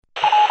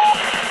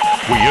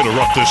We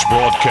interrupt this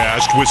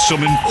broadcast with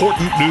some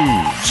important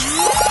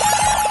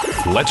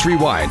news. Let's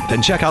rewind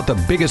and check out the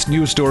biggest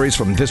news stories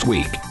from this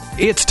week.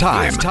 It's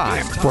time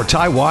for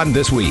Taiwan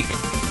This Week.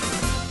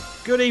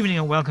 Good evening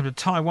and welcome to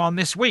Taiwan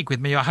This Week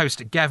with me, your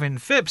host Gavin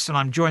Phipps, and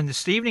I'm joined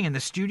this evening in the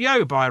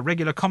studio by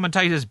regular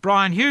commentators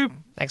Brian Hugh.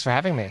 Thanks for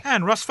having me.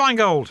 And Russ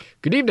Feingold.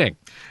 Good evening.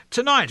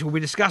 Tonight we'll be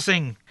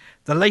discussing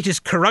the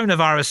latest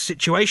coronavirus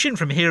situation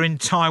from here in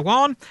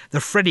Taiwan,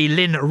 the Freddie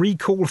Lin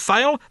recall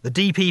fail, the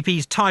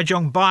DPP's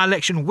Taichung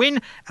by-election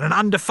win, and an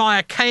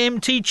under-fire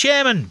KMT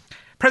chairman.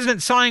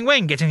 President Tsai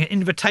Ing-wen getting an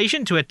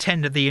invitation to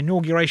attend the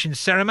inauguration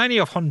ceremony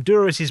of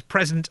Honduras'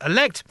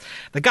 president-elect,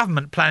 the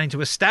government planning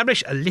to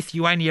establish a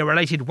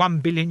Lithuania-related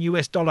 $1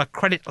 billion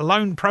credit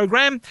loan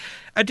program,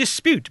 a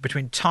dispute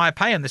between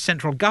Taipei and the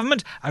central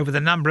government over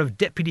the number of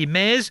deputy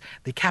mayors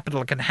the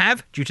capital can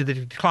have due to the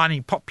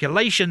declining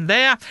population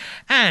there,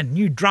 and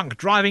new drunk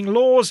driving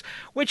laws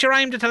which are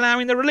aimed at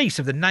allowing the release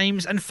of the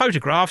names and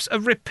photographs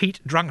of repeat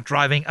drunk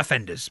driving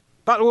offenders.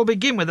 But we'll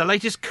begin with the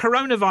latest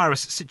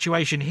coronavirus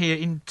situation here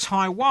in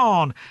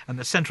Taiwan. And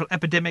the Central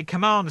Epidemic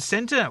Command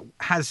Centre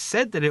has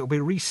said that it will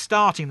be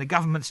restarting the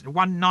government's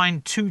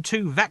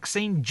 1922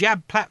 vaccine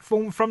jab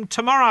platform from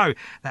tomorrow,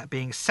 that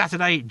being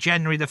Saturday,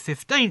 January the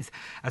 15th,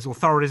 as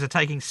authorities are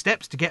taking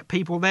steps to get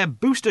people their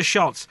booster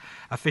shots.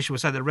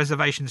 Officials say the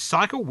reservation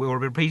cycle will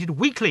be repeated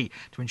weekly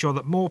to ensure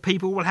that more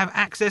people will have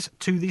access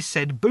to the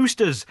said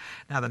boosters.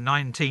 Now, the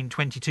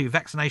 1922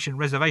 vaccination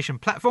reservation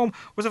platform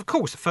was, of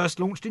course, first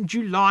launched in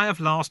July of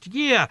last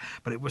year,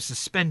 but it was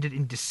suspended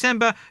in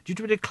December due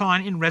to a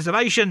decline in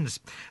reservations.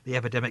 The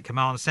Epidemic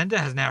Command Centre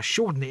has now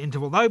shortened the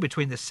interval, though,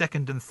 between the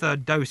second and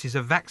third doses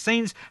of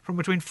vaccines from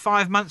between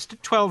 5 months to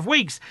 12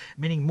 weeks,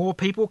 meaning more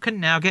people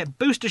can now get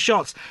booster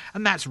shots.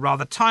 And that's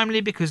rather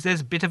timely because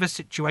there's a bit of a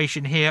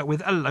situation here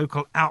with a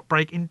local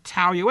outbreak in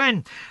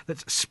Taoyuan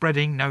that's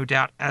spreading, no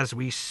doubt, as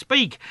we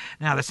speak.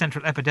 Now, the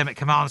Central Epidemic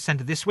Command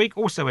Centre this week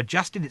also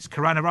adjusted its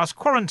coronavirus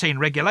quarantine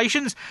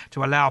regulations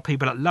to allow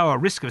people at lower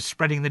risk of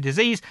spreading the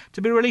disease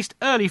to be released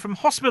early from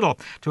hospital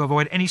to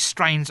avoid any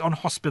strains on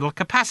hospital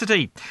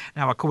capacity.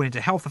 Now, according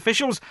to health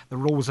officials, the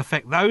rules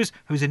affect those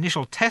whose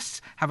initial tests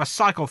have a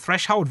cycle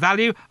threshold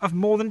value of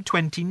more than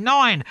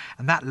 29,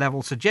 and that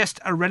level suggests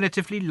a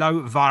relatively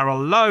low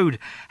viral load.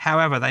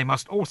 However, they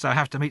must also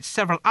have to meet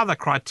several other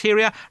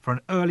criteria for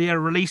an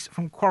earlier release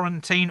from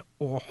quarantine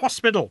or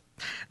hospital.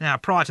 Now,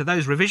 prior to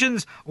those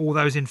revisions, all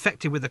those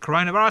infected with the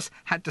coronavirus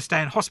had to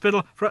stay in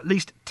hospital for at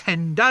least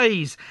 10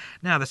 days.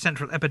 Now, the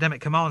Central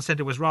Epidemic Command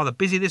Centre was rather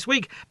busy this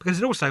week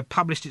because it also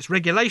published its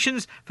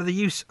regulations for the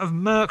use of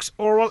Merck's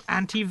oral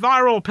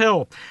antiviral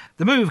pill.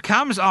 The move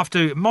comes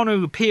after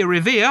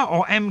Molnupiravir,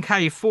 or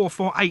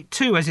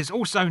MK4482 as it's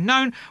also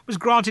known, was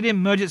granted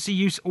emergency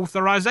use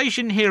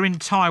authorization here in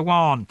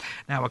Taiwan.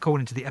 Now,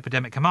 according to the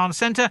Epidemic Command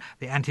Centre,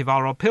 the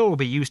antiviral pill will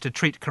be used to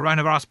treat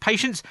coronavirus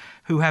patients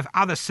who have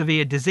other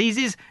severe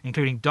diseases,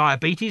 including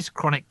diabetes,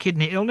 chronic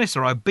kidney illness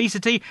or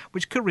obesity,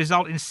 which could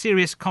result in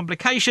serious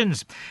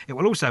complications. It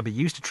will also be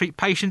used to treat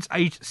patients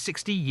aged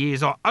 60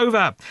 years or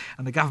over.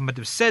 And the government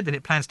have said that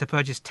it plans to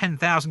purchase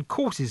 10,000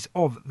 courses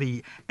of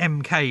the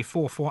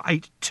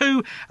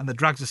MK4482, and the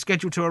drugs are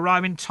scheduled to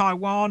arrive in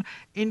Taiwan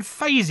in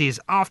phases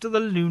after the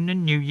Lunar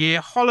New Year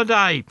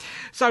holiday.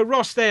 So,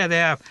 Ross,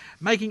 they're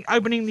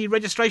opening the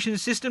registration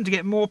system to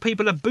get more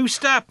people a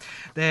booster.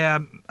 They're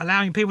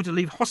allowing people to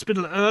leave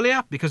hospital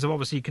earlier because of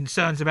obviously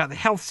concerns about the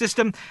health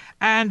system,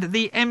 and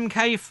the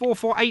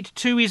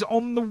MK4482 is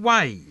on the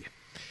way.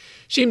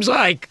 Seems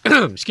like,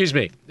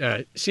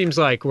 seems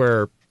like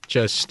we're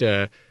just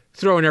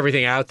throwing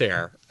everything out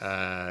there,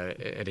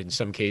 and in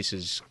some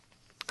cases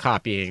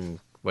copying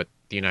what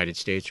the United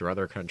States or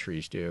other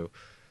countries do,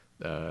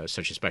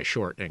 such as by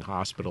shortening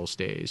hospital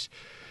stays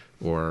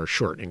or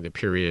shortening the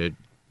period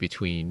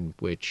between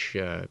which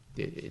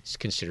it's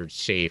considered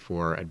safe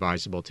or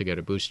advisable to get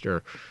a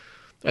booster.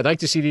 I'd like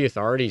to see the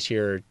authorities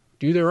here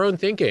do their own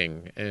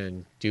thinking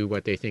and do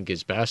what they think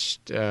is best,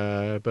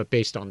 but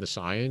based on the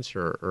science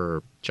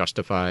or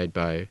justified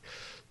by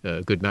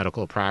good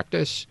medical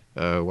practice,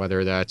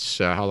 whether that's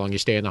how long you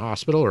stay in the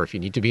hospital or if you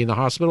need to be in the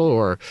hospital,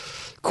 or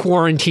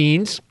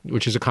quarantines,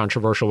 which is a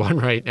controversial one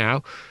right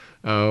now,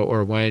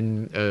 or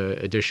when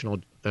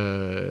additional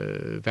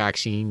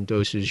vaccine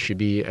doses should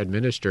be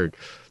administered.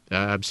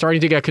 I'm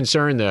starting to get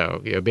concerned,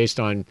 though, based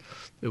on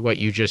what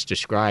you just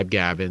described,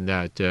 Gavin,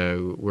 that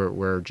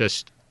we're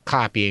just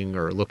copying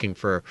or looking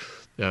for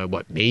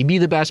what may be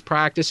the best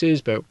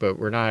practices, but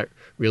we're not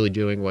really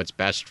doing what's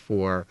best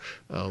for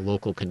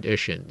local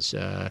conditions.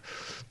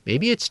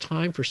 Maybe it's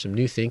time for some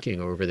new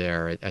thinking over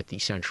there at the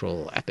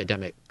Central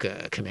Epidemic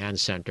Command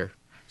Center.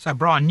 So,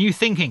 Brian, new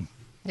thinking.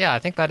 Yeah, I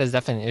think that is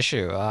definitely an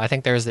issue. I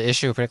think there's the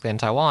issue, particularly in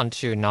Taiwan,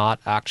 to not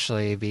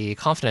actually be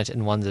confident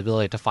in one's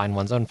ability to find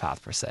one's own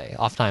path, per se.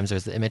 Oftentimes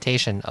there's the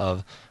imitation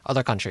of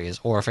other countries,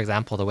 or, for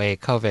example, the way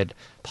COVID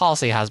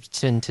policy has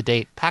been to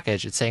date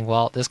packaged. It's saying,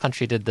 well, this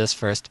country did this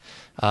first,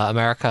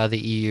 America, the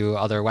EU,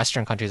 other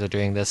Western countries are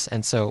doing this,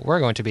 and so we're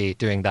going to be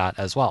doing that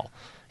as well.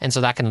 And so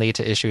that can lead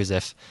to issues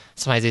if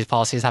sometimes these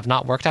policies have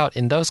not worked out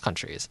in those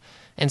countries.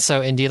 And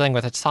so in dealing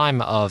with a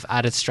time of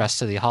added stress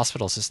to the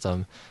hospital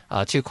system,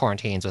 2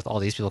 quarantines with all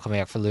these people coming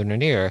back for Lunar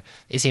New Year,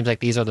 it seems like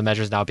these are the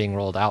measures now being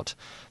rolled out.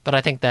 But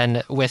I think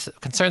then with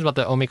concerns about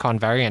the Omicron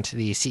variant,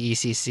 the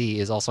CECC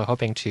is also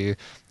hoping to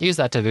use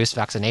that to boost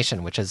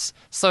vaccination, which is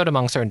slowed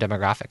among certain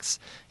demographics.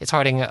 It's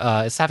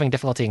having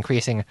difficulty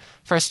increasing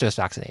first-dose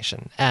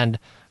vaccination. And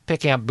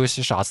picking up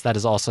booster shots, that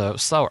is also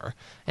slower.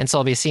 And so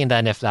it'll be seen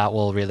then if that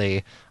will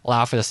really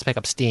allow for this to pick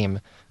up steam.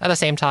 At the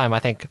same time, I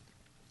think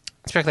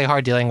it's particularly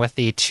hard dealing with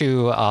the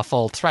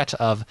two-fold threat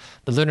of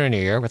the Lunar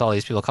New Year with all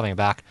these people coming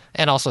back,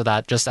 and also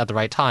that just at the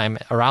right time,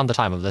 around the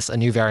time of this, a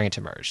new variant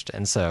emerged.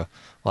 And so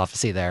we'll have to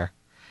see there.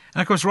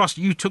 And of course, Ross,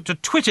 you took to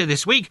Twitter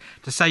this week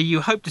to say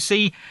you hope to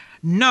see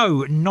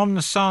no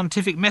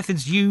non-scientific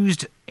methods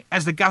used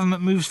as the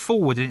government moves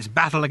forward in its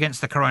battle against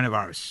the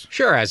coronavirus.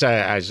 Sure. As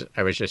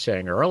I was just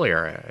saying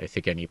earlier, I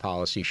think any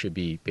policy should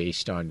be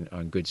based on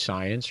good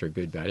science or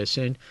good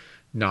medicine,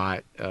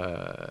 not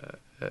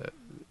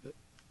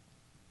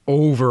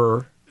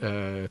over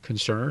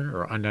concern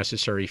or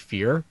unnecessary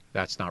fear.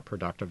 That's not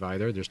productive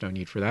either. There's no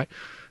need for that.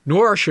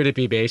 Nor should it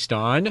be based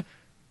on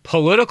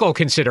political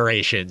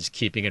considerations,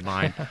 keeping in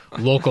mind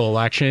local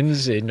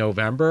elections in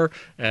November.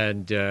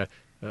 And a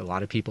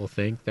lot of people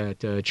think that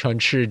Chen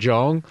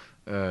Shizhong,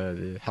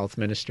 the health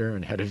minister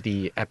and head of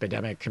the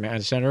Epidemic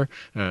Command Center,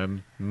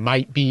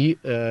 might be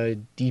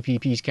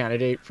DPP's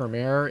candidate for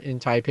mayor in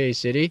Taipei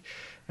City.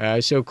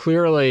 So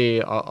clearly,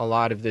 a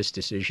lot of this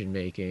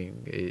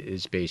decision-making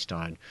is based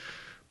on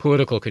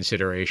political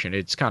consideration.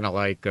 It's kind of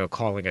like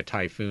calling a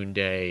typhoon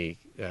day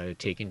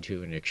taken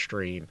to an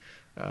extreme.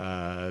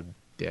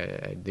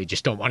 They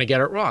just don't want to get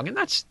it wrong. And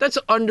that's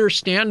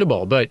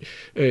understandable. But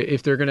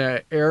if they're going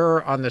to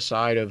err on the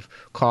side of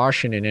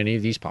caution in any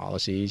of these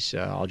policies,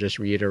 I'll just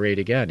reiterate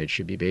again, it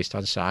should be based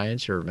on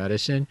science or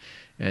medicine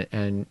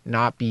and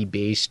not be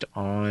based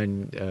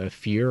on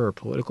fear or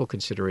political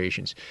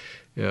considerations.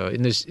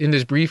 In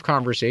this brief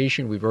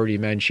conversation, we've already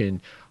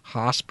mentioned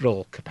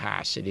hospital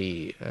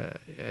capacity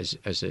as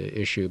an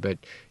issue, but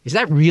is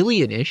that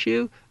really an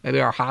issue? I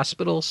mean, are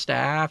hospital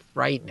staff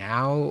right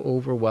now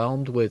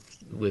overwhelmed with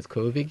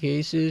COVID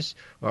cases?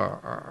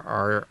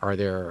 Or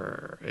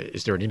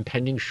is there an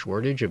impending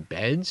shortage of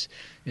beds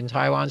in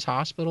Taiwan's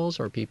hospitals?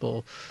 Are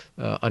people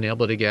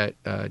unable to get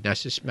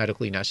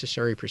medically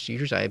necessary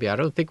procedures? I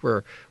don't think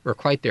we're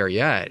quite there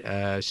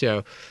yet.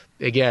 So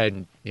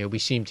again, we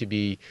seem to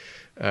be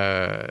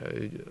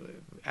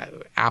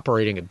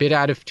operating a bit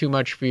out of too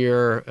much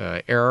fear,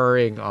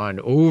 erring on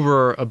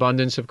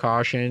overabundance of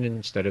caution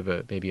instead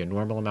of maybe a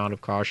normal amount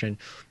of caution.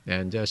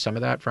 And some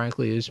of that,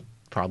 frankly, is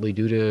probably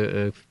due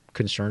to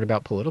concern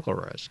about political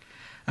risk.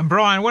 And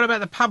Brian, what about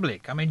the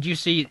public? I mean, do you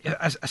see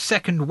a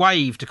second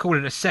wave, to call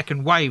it a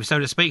second wave, so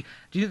to speak?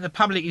 Do you think the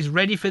public is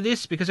ready for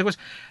this? Because, of course,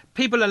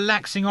 people are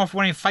laxing off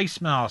wearing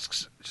face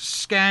masks,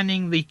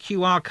 scanning the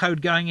QR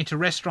code going into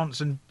restaurants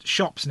and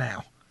shops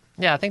now.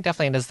 Yeah, I think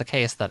definitely it is the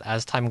case that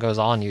as time goes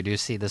on, you do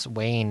see this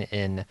wane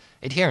in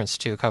adherence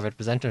to COVID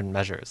prevention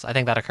measures. I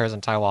think that occurs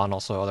in Taiwan,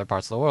 also other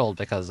parts of the world,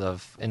 because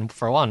of,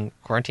 for one,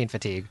 quarantine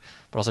fatigue,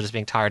 but also just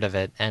being tired of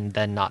it and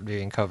then not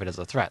viewing COVID as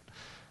a threat.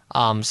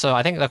 So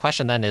I think the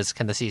question then is,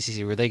 can the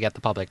CCC really get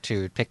the public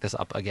to pick this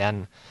up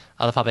again?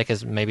 The public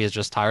is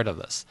just tired of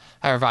this.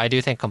 However, I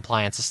do think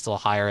compliance is still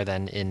higher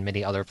than in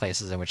many other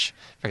places in which,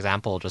 for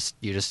example,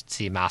 you just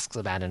see masks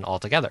abandoned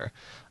altogether.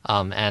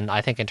 And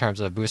I think in terms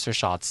of booster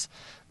shots,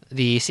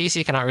 the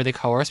CDC cannot really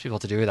coerce people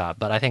to do that,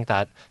 but I think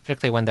that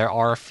particularly when there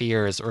are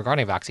fears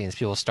regarding vaccines,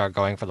 people start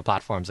going for the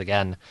platforms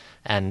again,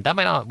 and that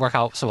might not work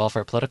out so well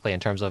for it politically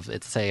in terms of,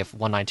 say, if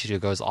 1922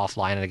 goes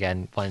offline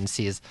again, one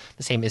sees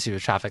the same issue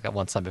of traffic that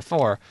once done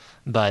before,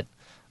 but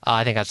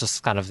I think that's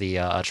just kind of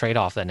the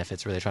trade-off then if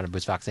it's really trying to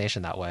boost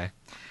vaccination that way.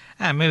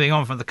 And moving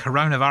on from the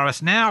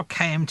coronavirus now,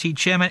 KMT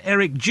chairman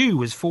Eric Chu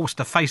was forced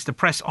to face the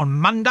press on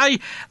Monday.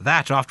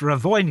 That after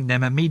avoiding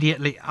them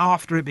immediately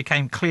after it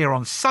became clear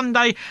on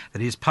Sunday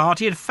that his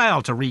party had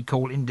failed to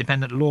recall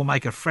independent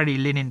lawmaker Freddie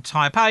Lin in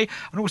Taipei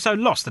and also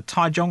lost the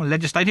Taichung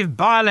legislative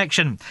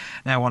by-election.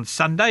 Now on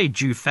Sunday,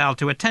 Chu failed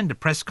to attend a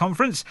press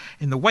conference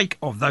in the wake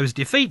of those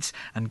defeats,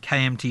 and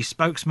KMT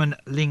spokesman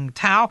Ling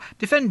Tao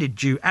defended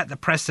Chu at the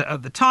presser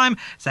at the time,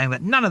 saying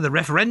that none of the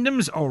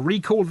referendums or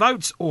recall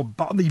votes or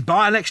the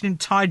by-election in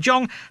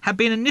Taichung had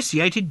been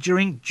initiated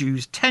during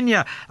Chu's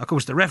tenure. Of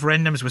course, the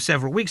referendums were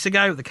several weeks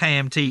ago. The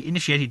KMT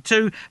initiated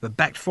 2, but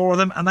backed 4 of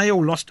them, and they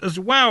all lost as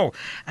well.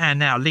 And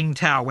now Ling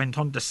Tao went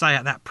on to say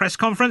at that press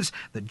conference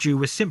that Chu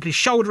was simply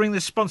shouldering the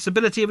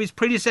responsibility of his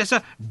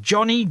predecessor,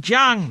 Johnny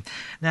Jiang.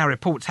 Now,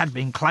 reports had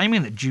been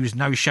claiming that Chu's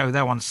no-show,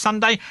 though, on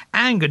Sunday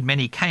angered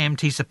many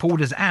KMT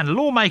supporters and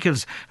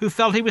lawmakers who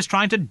felt he was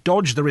trying to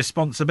dodge the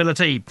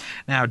responsibility.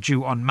 Now,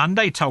 Chu on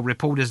Monday told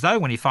reporters, though,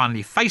 when he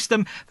finally faced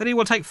them, that he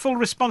will take full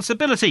responsibility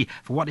responsibility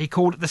for what he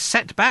called the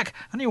setback,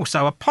 and he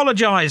also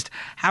apologised.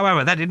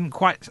 However, that didn't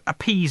quite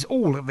appease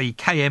all of the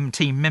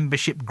KMT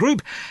membership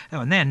group,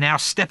 and they're now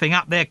stepping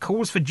up their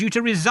calls for Zhu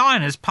to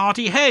resign as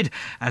party head,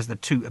 as the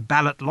 2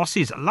 ballot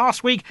losses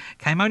last week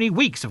came only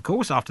weeks, of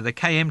course, after the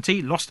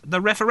KMT lost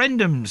the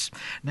referendums.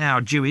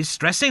 Now, Zhu is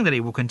stressing that he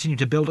will continue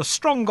to build a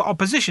stronger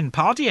opposition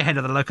party ahead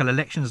of the local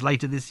elections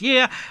later this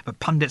year, but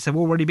pundits have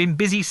already been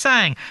busy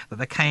saying that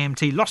the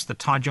KMT lost the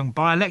Taichung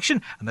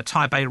by-election and the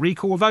Taipei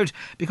recall vote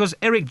because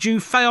Eric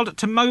Zhu failed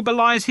to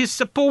mobilise his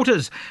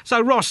supporters. So,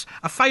 Ross,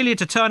 a failure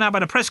to turn up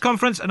at a press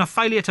conference and a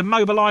failure to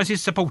mobilise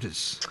his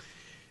supporters.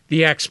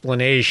 The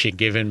explanation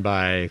given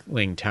by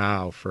Ling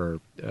Tao for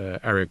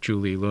Eric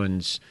Zhu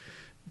Lilun's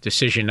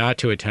decision not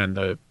to attend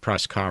the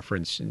press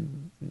conference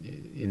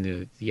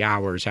in the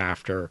hours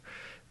after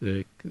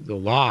the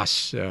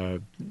loss,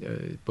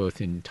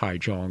 both in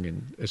Taichung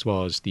and as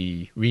well as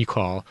the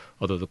recall,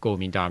 although the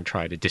Kuomintang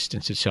tried to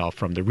distance itself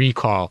from the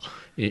recall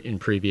in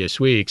previous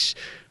weeks.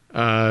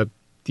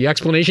 The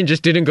explanation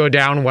just didn't go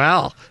down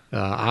well.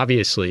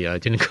 Obviously,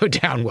 didn't go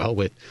down well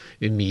with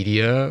the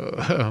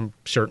media.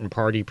 Certain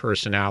party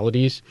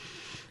personalities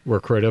were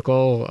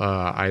critical,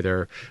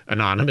 either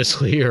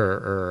anonymously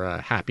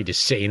or happy to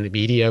say in the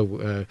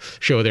media,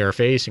 show their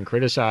face and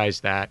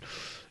criticize that.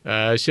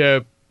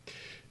 So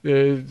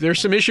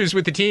there's some issues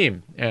with the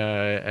team,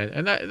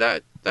 and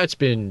that's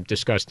been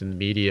discussed in the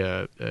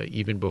media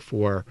even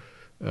before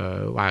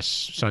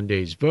last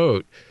Sunday's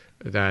vote.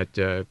 That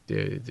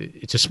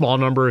it's a small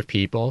number of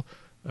people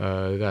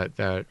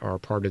that are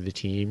part of the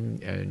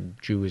team, and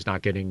Zhu is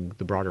not getting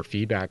the broader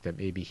feedback that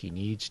maybe he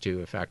needs to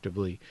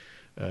effectively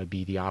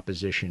be the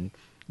opposition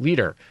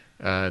leader.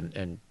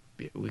 And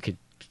we could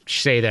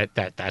say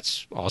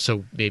that's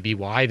also maybe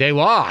why they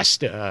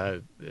lost,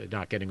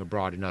 not getting a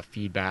broad enough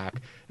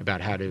feedback about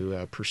how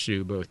to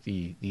pursue both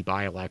the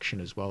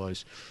by-election as well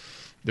as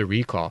the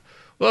recall.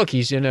 Look,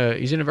 he's in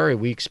a very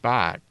weak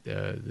spot.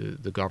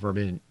 The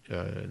government,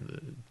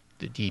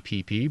 the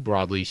DPP,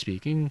 broadly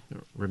speaking,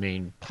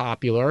 remain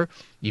popular.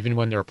 Even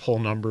when their poll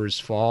numbers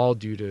fall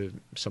due to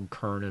some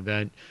current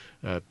event,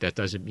 that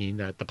doesn't mean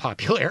that the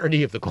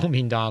popularity of the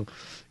Kuomintang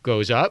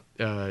goes up.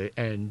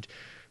 And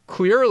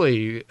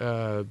clearly,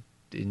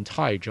 in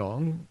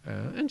Taichung,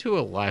 and to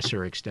a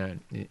lesser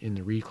extent in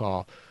the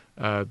recall,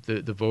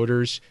 the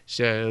voters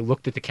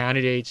looked at the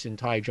candidates in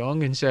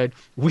Taichung and said,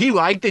 we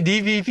like the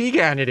DPP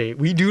candidate.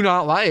 We do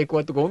not like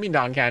what the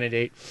Kuomintang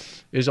candidate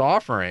is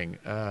offering.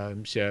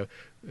 So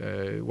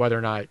whether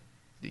or not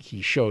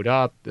he showed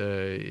up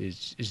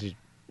is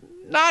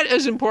not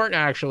as important,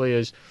 actually,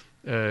 as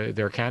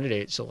their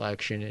candidate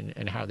selection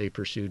and how they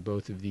pursued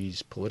both of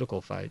these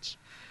political fights.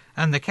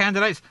 And the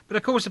candidates. But,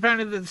 of course,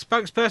 apparently the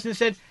spokesperson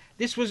said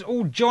this was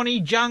all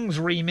Johnny Zhang's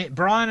remit,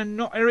 Brian, and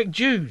not Eric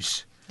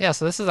Zhu's. Yeah,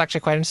 so this is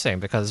actually quite interesting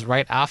because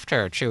right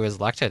after Zhu was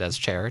elected as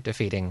chair,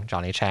 defeating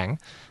Johnny Chang,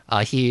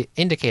 he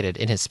indicated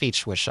in his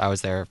speech, which I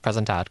was there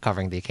present at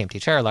covering the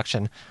KMT chair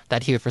election,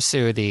 that he would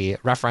pursue the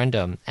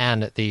referendum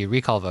and the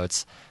recall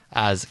votes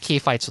as key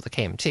fights with the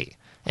KMT.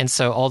 And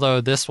so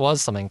although this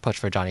was something pushed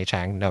for Johnny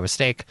Chang, no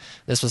mistake,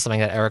 this was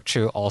something that Eric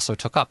Zhu also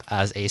took up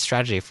as a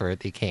strategy for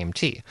the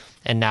KMT.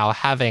 And now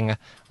having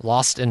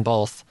lost in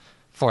both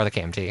for the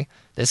KMT,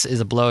 this is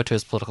a blow to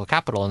his political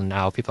capital, and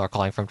now people are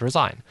calling for him to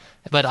resign.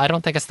 But I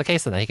don't think it's the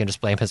case then that he can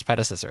just blame his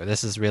predecessor.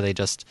 This is really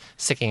just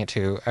sticking it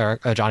to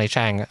Johnny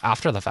Chang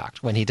after the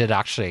fact, when he did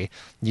actually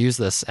use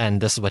this,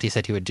 and this is what he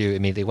said he would do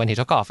immediately when he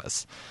took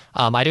office.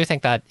 I do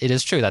think that it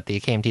is true that the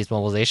KMT's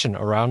mobilization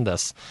around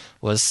this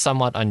was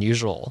somewhat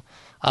unusual.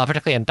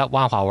 Particularly in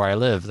Wanhua, where I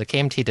live, the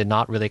KMT did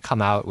not really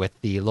come out with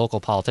the local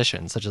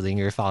politicians, such as Lin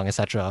Yufang,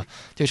 etc.,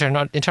 due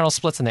to internal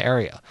splits in the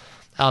area.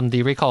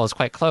 The recall is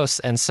quite close,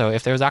 and so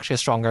if there was actually a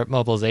stronger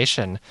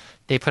mobilization,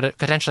 they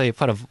potentially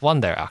could have won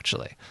there,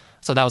 actually.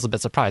 So that was a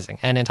bit surprising.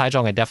 And in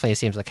Taichung, it definitely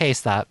seems the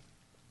case that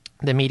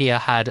the media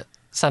had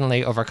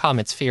suddenly overcome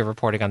its fear of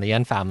reporting on the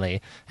Yan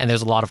family, and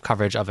there's a lot of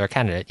coverage of their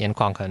candidate, Yan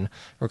Kuangken,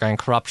 regarding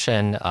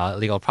corruption,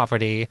 legal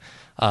property,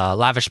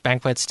 lavish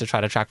banquets to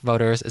try to attract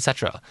voters,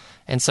 etc.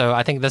 And so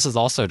I think this is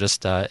also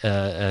just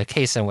a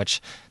case in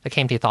which the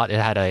KMT thought it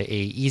had a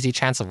easy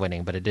chance of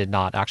winning, but it did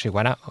not actually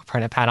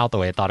pan out the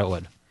way it thought it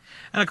would.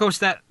 And, of course,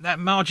 that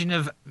margin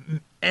of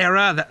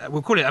error,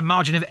 we'll call it a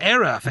margin of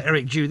error for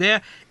Eric Zhu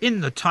there,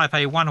 in the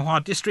Taipei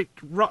Wanhua district,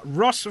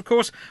 Ross, of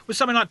course, was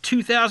something like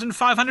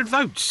 2,500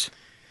 votes.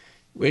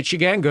 Which,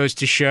 again, goes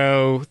to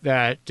show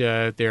that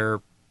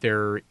their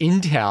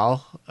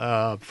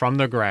intel from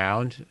the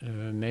ground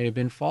may have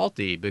been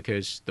faulty,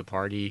 because the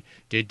party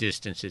did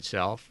distance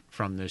itself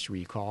from this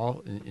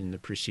recall in the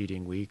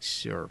preceding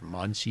weeks or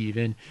months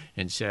even,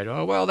 and said,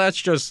 oh, well,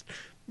 that's just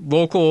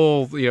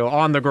local,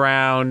 on the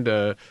ground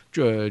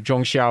Zhong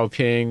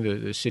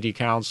Xiaoping, the city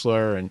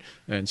councilor,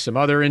 and some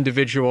other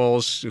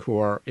individuals who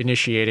are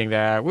initiating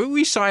that.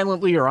 We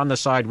silently are on the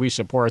side. We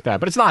support that,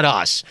 but it's not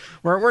us.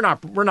 We're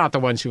not the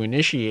ones who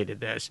initiated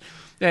this.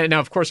 And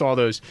now, of course, all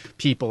those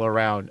people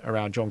around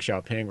Zhong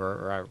Xiaoping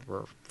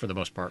were for the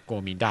most part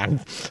Kuomintang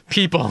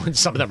people, and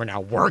some of them are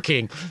now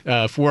working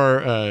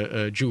for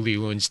Zhu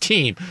Liwen's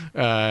team.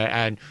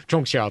 And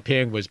Zhong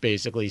Xiaoping was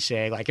basically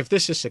saying, like, if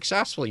this is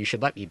successful, you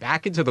should let me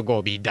back into the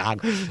Kuomintang.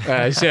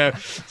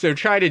 So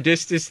try to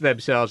distance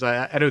themselves.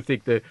 I don't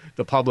think the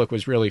public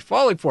was really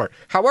falling for it.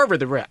 However,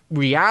 the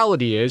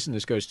reality is, and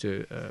this goes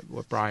to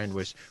what Brian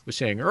was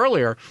saying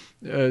earlier,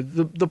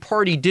 the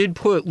party did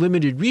put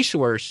limited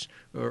resource,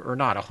 or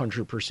not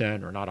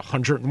 100% or not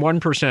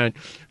 101%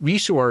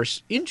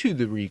 resource into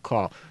the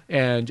recall.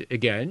 And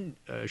again,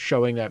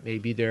 showing that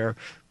maybe their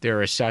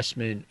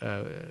assessment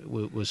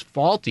was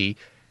faulty.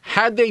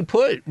 Had they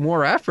put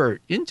more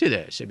effort into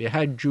this, I mean,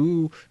 had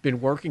Zhu been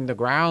working the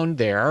ground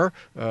there,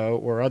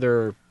 or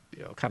other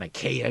kind of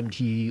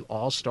KMT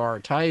all-star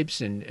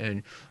types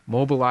and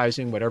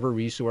mobilizing whatever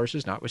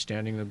resources,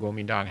 notwithstanding the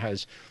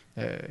Kuomintang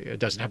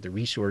doesn't have the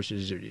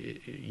resources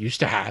it used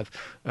to have,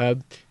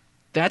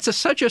 that's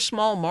such a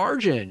small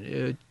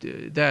margin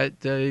that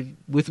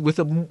with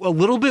a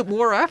little bit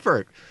more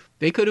effort,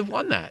 they could have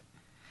won that.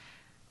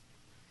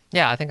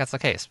 Yeah, I think that's the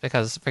case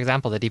because, for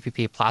example, the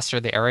DPP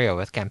plastered the area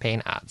with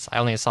campaign ads. I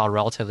only saw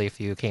relatively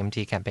few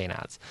KMT campaign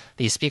ads.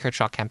 The speaker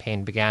truck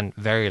campaign began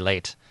very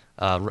late,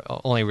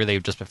 only really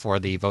just before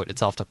the vote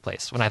itself took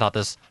place, when I thought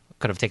this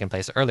could have taken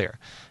place earlier.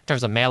 In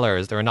terms of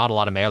mailers, there were not a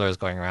lot of mailers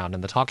going around,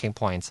 and the talking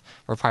points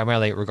were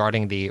primarily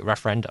regarding the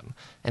referendum.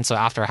 And so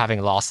after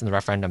having lost in the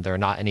referendum, there were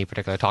not any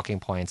particular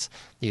talking points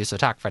used to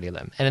attack Freddie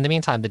Lim. And in the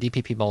meantime, the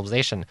DPP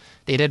mobilization,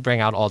 they did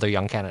bring out all their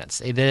young candidates.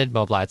 They did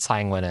mobilize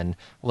Tsai Ing-wen and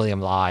William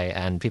Lai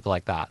and people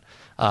like that.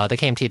 The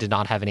KMT did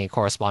not have any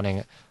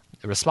corresponding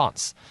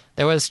response.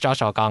 There was Zhao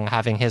Xiaogang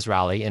having his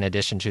rally in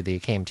addition to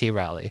the KMT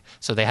rally.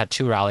 So they had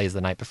two rallies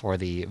the night before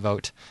the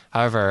vote.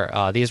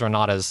 However, these were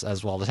not as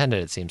well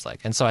attended, it seems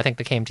like. And so I think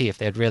the KMT, if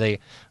they had really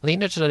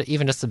leaned into it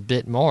even just a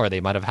bit more, they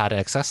might have had an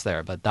excess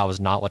there, but that was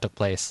not what took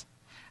place.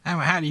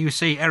 And how do you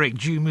see Eric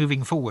Zhu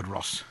moving forward,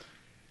 Ross?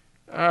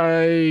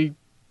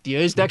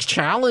 His next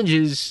challenge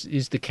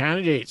is the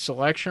candidate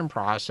selection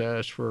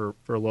process for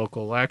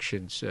local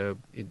elections.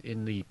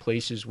 In the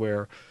places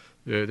where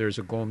there's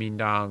a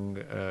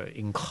Kuomintang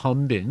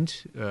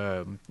incumbent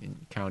in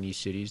county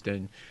cities,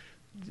 then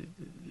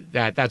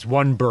that's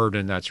one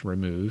burden that's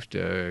removed.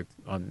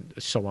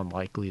 So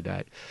unlikely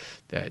that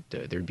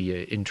there'd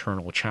be an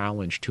internal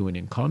challenge to an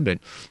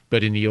incumbent.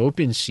 But in the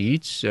open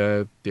seats,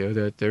 there's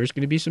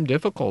going to be some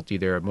difficulty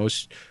there.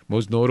 Most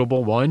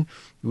notable one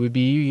would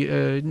be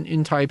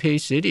in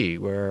Taipei City,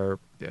 where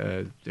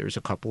there's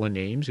a couple of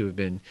names who have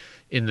been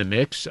in the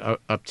mix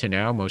up to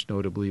now, most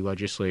notably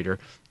legislator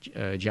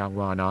Jiang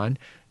Ruanan.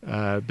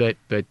 But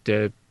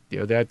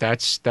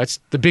that's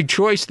the big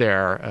choice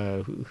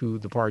there, who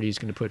the party is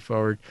going to put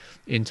forward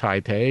in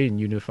Taipei and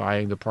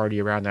unifying the party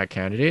around that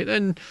candidate.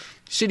 And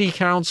city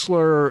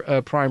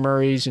councilor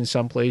primaries in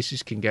some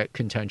places can get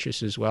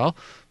contentious as well.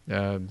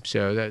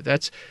 So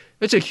that's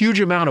a huge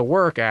amount of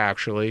work,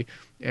 actually.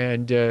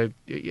 And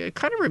it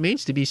kind of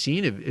remains to be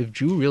seen if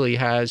Zhu really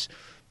has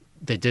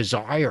the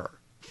desire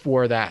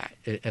for that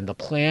and the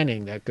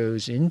planning that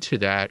goes into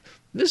that.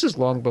 This is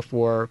long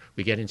before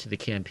we get into the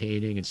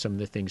campaigning and some of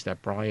the things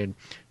that Brian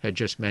had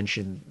just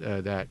mentioned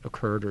that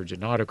occurred or did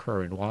not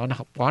occur in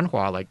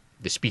Wanhua, like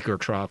the speaker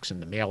trucks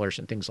and the mailers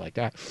and things like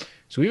that.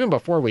 So even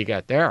before we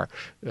get there,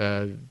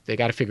 they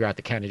got to figure out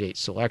the candidate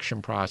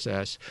selection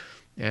process.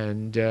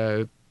 And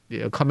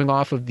coming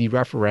off of the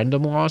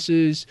referendum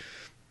losses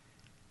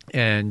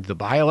and the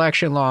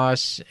by-election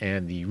loss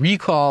and the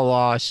recall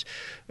loss,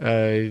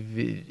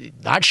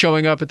 not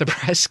showing up at the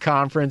press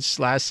conference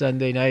last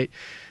Sunday night,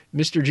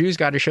 Mr. Zhu's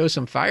got to show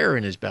some fire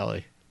in his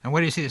belly. And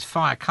where do you see this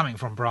fire coming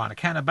from, Brian? A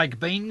can of baked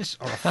beans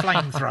or a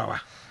flamethrower?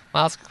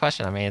 Well, that's a good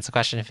question. I mean, it's a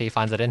question if he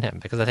finds it in him,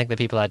 because I think the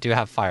people that do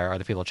have fire are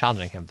the people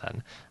challenging him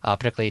then.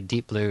 Particularly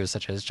deep blues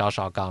such as Zhao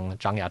Xiaogang,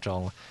 Zhang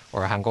Yazhong,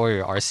 or Han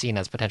Guoyu are seen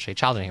as potentially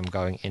challenging him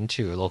going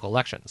into local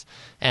elections.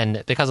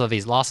 And because of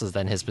these losses,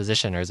 then his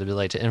position or his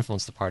ability to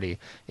influence the party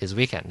is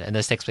weakened. And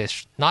this takes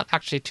place not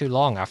actually too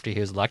long after he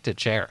was elected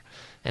chair.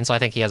 And so I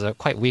think he has a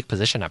quite weak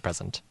position at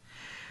present.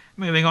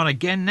 Moving on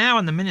again now,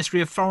 and the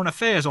Ministry of Foreign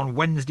Affairs on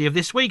Wednesday of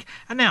this week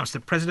announced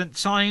that President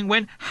Tsai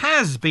Ing-wen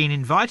has been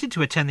invited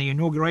to attend the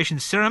inauguration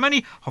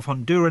ceremony of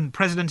Honduran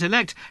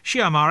President-elect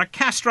Xiomara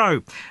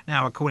Castro.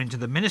 Now, according to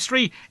the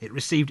ministry, it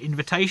received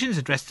invitations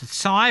addressed to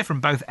Tsai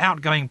from both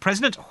outgoing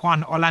President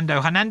Juan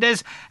Orlando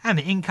Hernandez and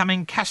the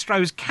incoming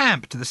Castro's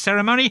camp to the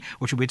ceremony,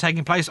 which will be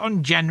taking place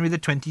on January the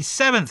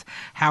 27th.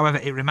 However,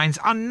 it remains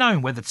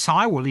unknown whether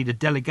Tsai will lead a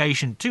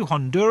delegation to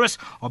Honduras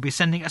or be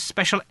sending a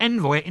special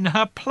envoy in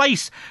her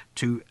place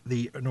to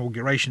the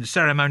inauguration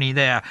ceremony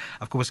there.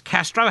 Of course,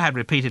 Castro had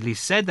repeatedly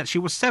said that she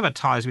will sever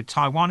ties with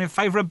Taiwan in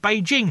favour of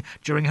Beijing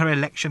during her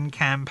election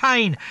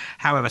campaign.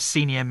 However,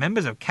 senior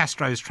members of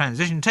Castro's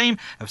transition team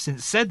have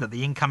since said that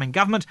the incoming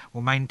government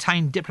will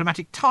maintain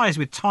diplomatic ties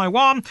with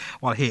Taiwan,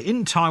 while here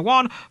in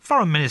Taiwan,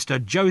 Foreign Minister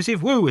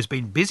Joseph Wu has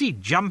been busy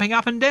jumping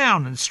up and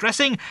down and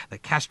stressing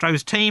that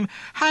Castro's team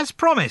has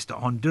promised that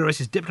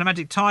Honduras'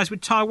 diplomatic ties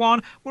with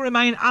Taiwan will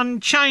remain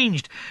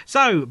unchanged.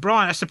 So,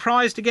 Brian, a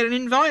surprise to get an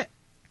invite?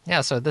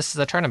 Yeah, so this is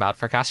a turnabout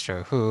for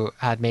Castro, who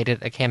had made it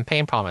a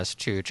campaign promise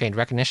to change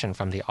recognition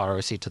from the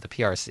ROC to the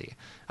PRC.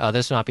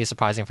 This would not be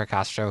surprising for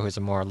Castro, who's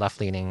a more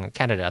left-leaning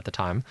candidate at the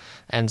time.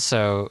 And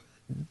so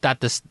that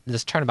this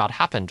turnabout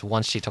happened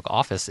once she took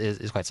office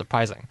is quite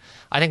surprising.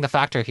 I think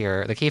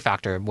the key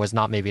factor, was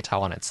not maybe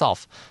Taiwan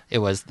itself. It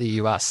was the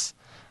U.S.,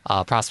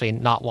 possibly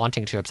not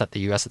wanting to upset the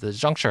U.S. at this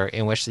juncture,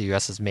 in which the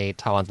U.S. has made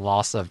Taiwan's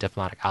loss of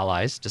diplomatic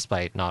allies,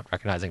 despite not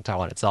recognizing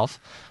Taiwan itself,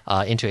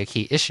 into a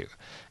key issue.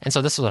 And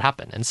so this is what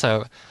happened. And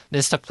so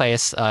this took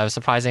place,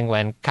 surprising,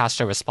 when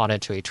Castro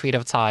responded to a tweet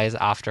of Tsai's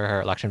after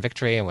her election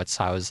victory, in which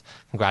Tsai was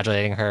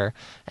congratulating her.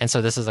 And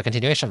so this is a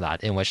continuation of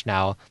that, in which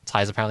now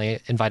Tsai is apparently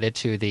invited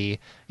to the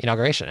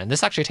inauguration. And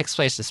this actually takes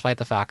place despite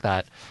the fact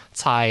that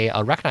Tsai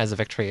recognized the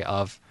victory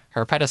of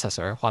her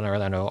predecessor, Juan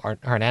Orlando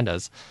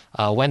Hernandez,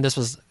 when this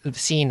was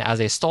seen as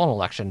a stolen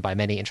election by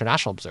many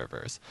international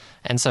observers.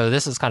 And so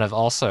this is kind of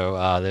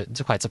also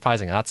quite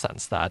surprising in that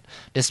sense, that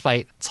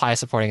despite Tsai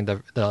supporting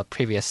the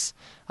previous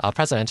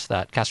president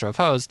that Castro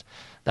opposed,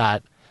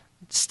 that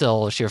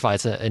still she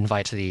refuses to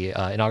invite to the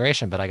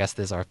inauguration. But I guess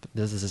this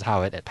is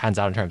how it pans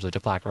out in terms of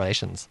diplomatic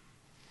relations.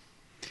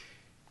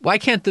 Why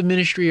can't the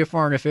Ministry of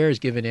Foreign Affairs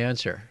give an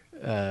answer?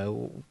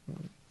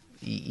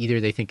 Either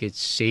they think it's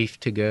safe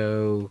to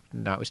go,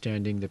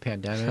 notwithstanding the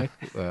pandemic.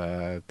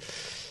 The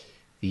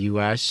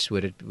U.S.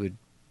 would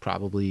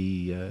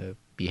probably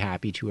be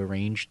happy to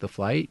arrange the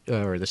flight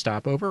or the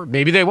stopover.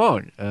 Maybe they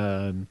won't.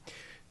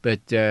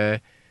 But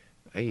I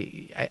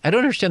don't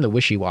understand the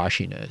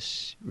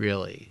wishy-washiness,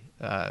 really.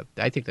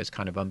 I think that's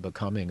kind of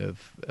unbecoming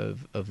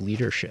of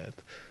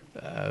leadership.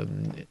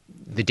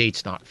 The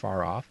date's not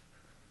far off.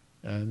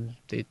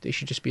 They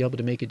should just be able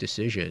to make a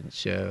decision.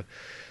 So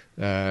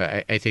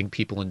I think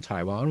people in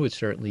Taiwan would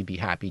certainly be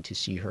happy to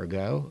see her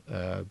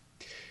go.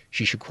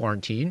 She should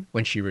quarantine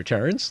when she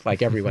returns,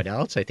 like everyone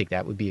else. I think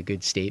that would be a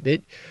good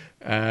statement.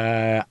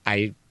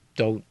 I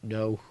don't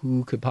know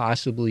who could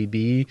possibly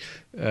be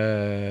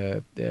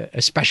a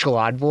special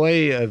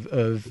envoy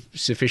of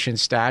sufficient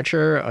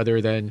stature other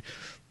than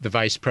the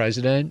vice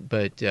president.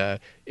 But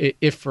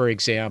if, for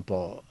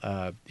example,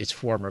 it's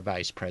former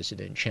Vice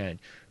President Chen,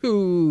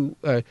 who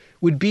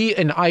would be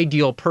an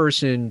ideal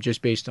person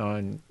just based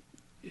on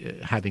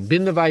having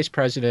been the vice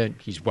president.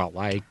 He's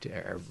well-liked.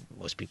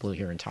 Most people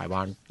here in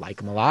Taiwan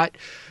like him a lot.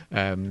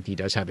 He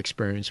does have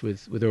experience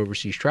with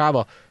overseas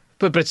travel.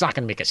 But it's not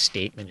going to make a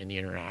statement in the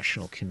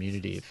international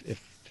community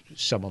if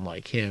someone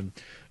like him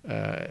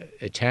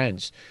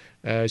attends.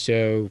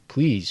 So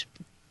please,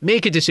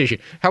 make a decision.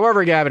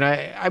 However, Gavin,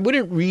 I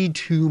wouldn't read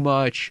too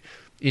much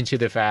into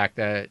the fact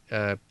that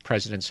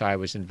President Tsai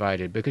was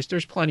invited, because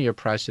there's plenty of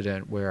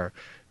precedent where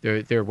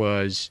there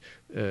was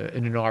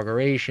an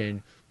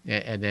inauguration,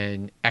 and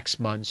then X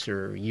months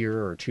or a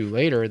year or two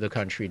later, the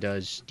country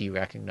does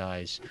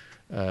de-recognize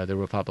the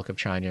Republic of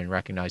China and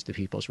recognize the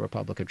People's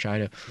Republic of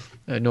China.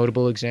 A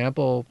notable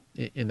example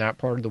in that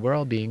part of the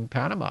world being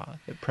Panama.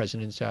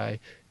 President Tsai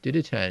did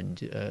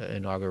attend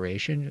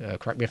inauguration.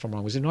 Correct me if I'm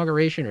wrong. Was it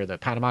inauguration or the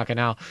Panama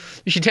Canal?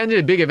 She attended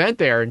a big event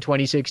there in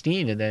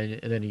 2016, and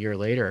then a year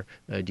later,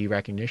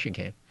 de-recognition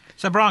came.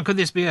 So, Brian, could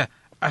this be a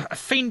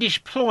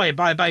fiendish ploy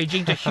by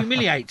Beijing to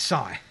humiliate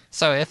Tsai?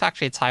 So if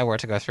actually Tsai were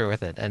to go through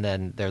with it, and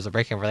then there's a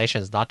break in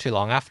relations not too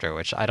long after,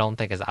 which I don't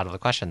think is out of the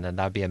question, then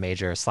that would be a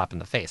major slap in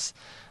the face.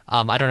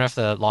 I don't know if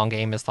the long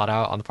game is thought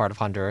out on the part of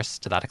Honduras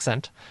to that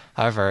extent.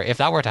 However, if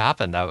that were to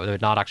happen, that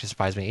would not actually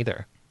surprise me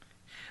either.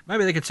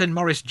 Maybe they could send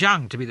Maurice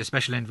Zhang to be the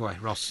special envoy,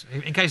 Ross,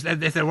 in case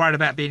if they're worried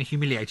about being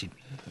humiliated.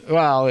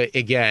 Well,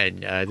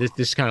 again, this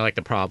is kind of like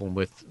the problem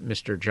with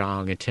Mr.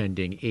 Zhang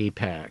attending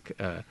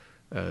APEC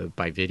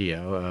by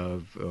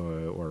video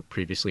or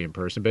previously in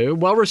person, but a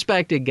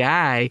well-respected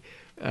guy,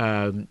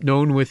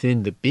 known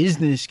within the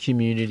business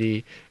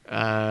community,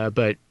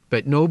 but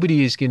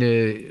nobody is going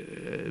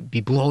to be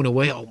blown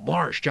away. Oh,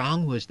 Maurice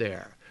Zhang was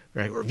there,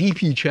 right? Or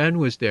VP Chen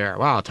was there.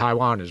 Wow,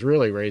 Taiwan is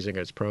really raising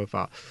its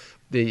profile.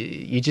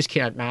 You just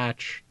can't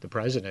match the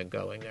president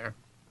going there.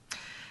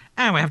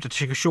 And we have to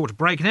take a short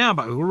break now,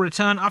 but we will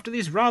return after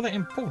these rather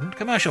important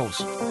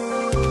commercials.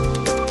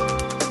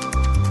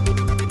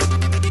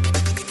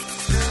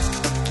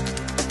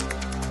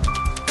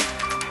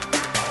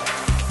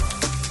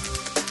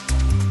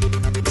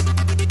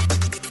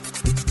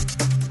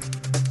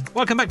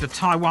 Welcome back to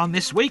Taiwan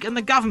This Week, and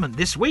the government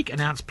this week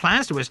announced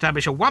plans to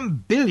establish a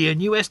 $1 billion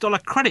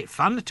credit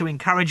fund to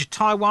encourage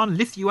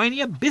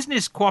Taiwan-Lithuania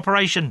business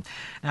cooperation.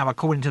 Now,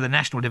 according to the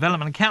National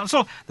Development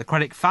Council, the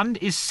credit fund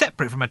is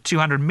separate from a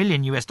 $200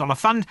 million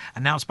fund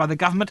announced by the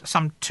government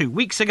some 2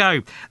 weeks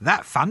ago.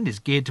 That fund is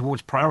geared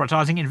towards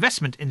prioritising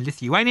investment in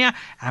Lithuania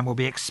and will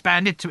be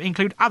expanded to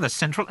include other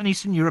Central and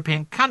Eastern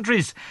European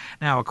countries.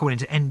 Now, according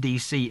to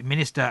NDC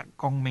Minister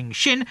Gongming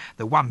Shin,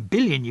 the $1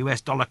 billion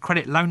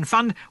credit loan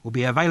fund will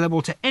be available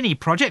to any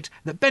project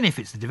that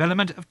benefits the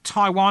development of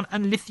Taiwan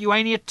and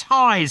Lithuania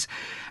ties.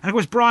 And of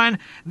course, Brian,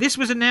 this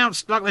was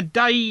announced like the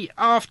day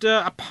after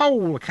a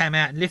poll came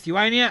out in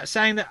Lithuania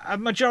saying that a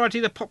majority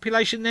of the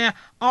population there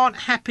aren't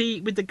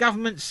happy with the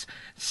government's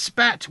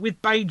spat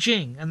with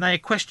Beijing, and they are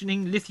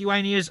questioning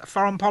Lithuania's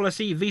foreign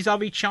policy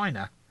vis-à-vis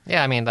China.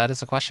 Yeah, I mean, that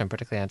is a question,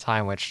 particularly in a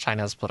time in which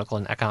China's political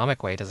and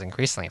economic weight is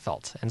increasingly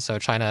felt. And so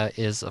China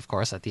is, of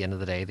course, at the end of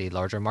the day, the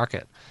larger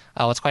market.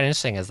 What's quite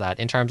interesting is that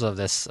in terms of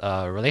this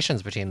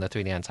relations between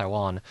Lithuania and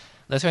Taiwan,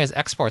 Lithuania's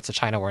exports to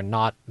China were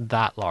not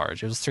that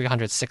large. It was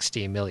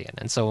 360 million.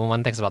 And so when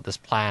one thinks about this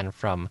plan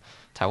from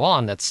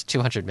Taiwan, that's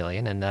 200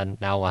 million, and then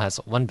now one has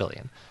 1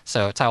 billion.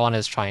 So Taiwan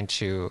is trying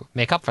to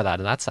make up for that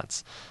in that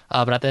sense.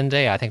 But at the end of the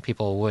day, I think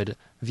people would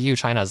view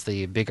China as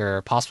the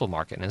bigger possible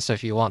market. And so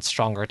if you want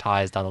stronger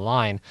ties down the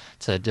line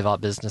to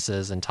develop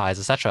businesses and ties,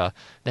 etc.,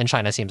 then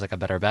China seems like a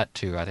better bet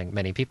to, I think,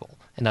 many people.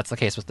 And that's the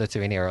case with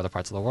Lithuania or other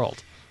parts of the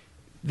world.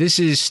 This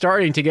is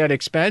starting to get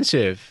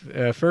expensive.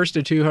 First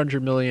a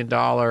 $200 million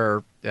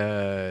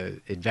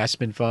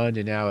investment fund,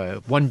 and now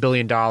a $1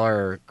 billion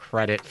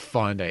credit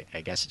fund.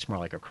 I guess it's more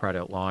like a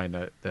credit line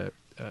that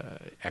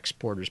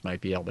exporters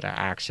might be able to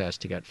access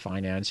to get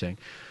financing.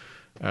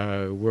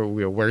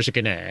 Where's it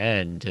going to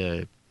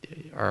end?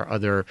 Are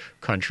other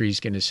countries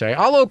going to say,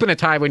 I'll open a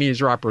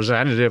Taiwanese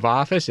representative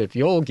office if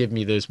you'll give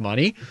me this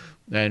money?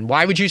 And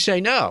why would you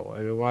say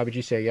no? Why would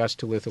you say yes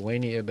to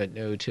Lithuania but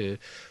no to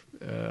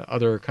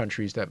other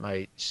countries that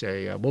might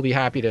say, we'll be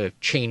happy to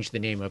change the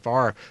name of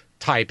our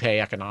Taipei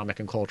Economic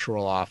and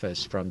Cultural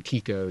Office from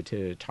TICO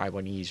to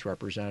Taiwanese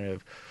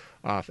Representative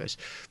Office?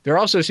 There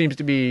also seems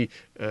to be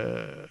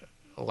a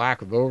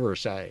lack of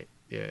oversight.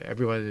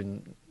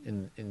 Everyone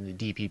in the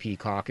DPP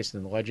caucus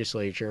in the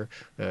legislature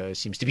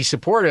seems to be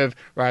supportive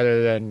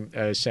rather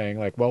than saying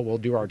like, well, we'll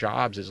do our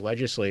jobs as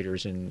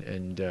legislators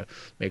and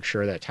make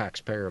sure that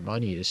taxpayer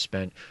money is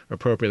spent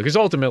appropriately. Because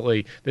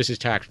ultimately, this is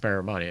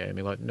taxpayer money. I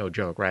mean, no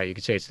joke, right? You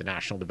could say it's the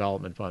National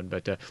Development Fund,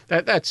 but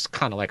that's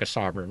kind of like a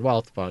sovereign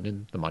wealth fund,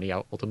 and the money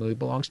ultimately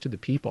belongs to the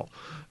people.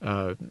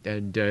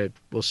 And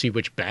we'll see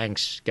which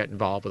banks get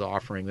involved with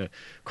offering the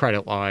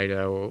credit line.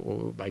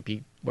 Might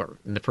be, or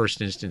in the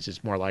first instance,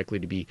 it's more likely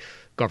to be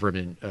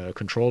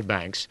government-controlled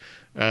banks.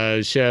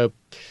 So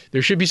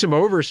there should be some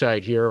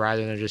oversight here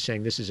rather than just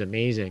saying this is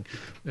amazing.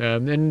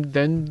 And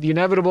then the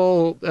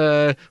inevitable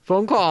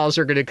phone calls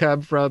are going to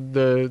come from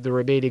the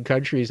remaining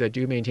countries that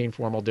do maintain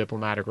formal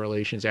diplomatic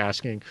relations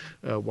asking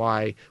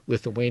why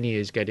Lithuania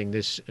is getting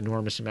this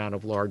enormous amount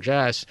of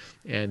largesse,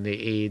 and the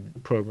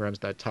aid programs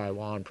that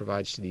Taiwan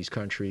provides to these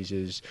countries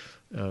is,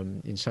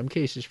 in some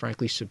cases,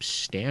 frankly,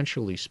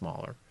 substantially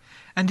smaller.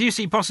 And do you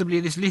see possibly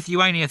this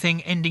Lithuania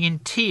thing ending in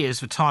tears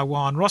for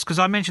Taiwan, Ross? Because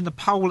I mentioned the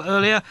poll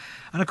earlier,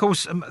 and of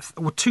course,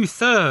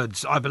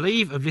 2/3, I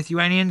believe, of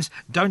Lithuanians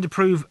don't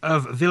approve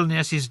of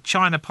Vilnius's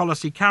China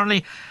policy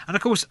currently. And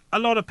of course, a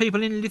lot of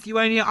people in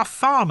Lithuania are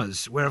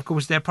farmers, where of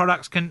course their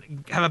products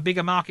can have a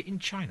bigger market in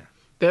China.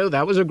 Though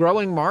that was a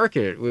growing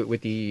market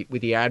with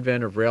the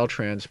advent of rail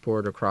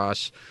transport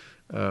across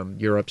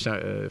Europe,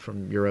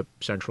 from Europe,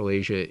 Central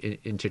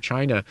Asia into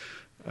China,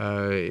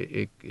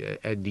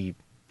 and the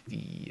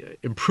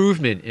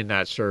improvement in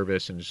that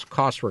service and its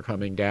costs were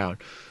coming down.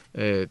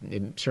 It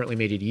certainly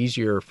made it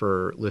easier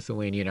for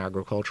Lithuanian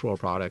agricultural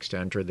products to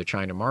enter the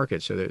China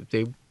market, so that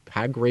they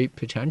had great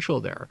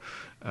potential there.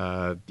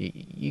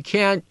 You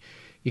can't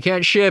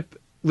ship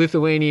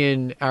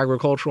Lithuanian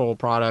agricultural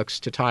products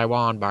to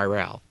Taiwan by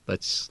rail.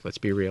 Let's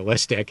be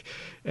realistic,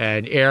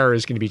 and air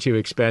is going to be too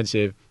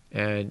expensive.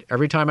 And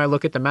every time I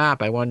look at the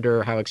map, I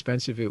wonder how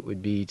expensive it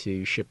would be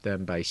to ship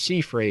them by sea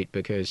freight,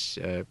 because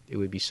it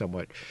would be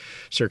somewhat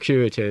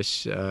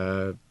circuitous.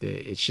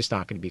 It's just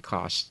not going to be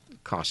cost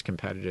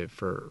competitive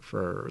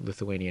for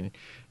Lithuanian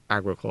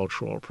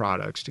agricultural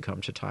products to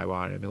come to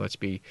Taiwan. I mean, let's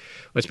be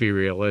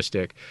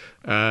realistic.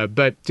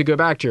 But to go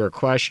back to your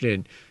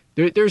question,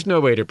 there's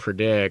no way to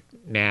predict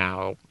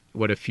now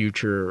what a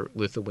future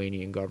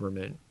Lithuanian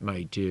government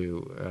might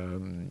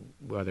do,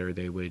 whether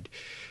they would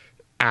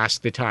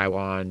ask the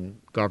Taiwan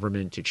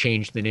government to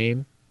change the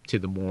name to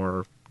the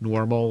more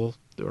normal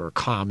or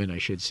common, I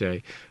should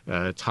say,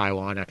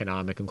 Taiwan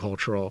Economic and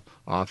Cultural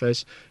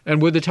Office. And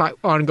would the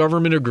Taiwan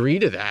government agree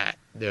to that?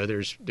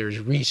 There's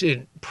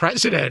recent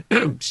precedent,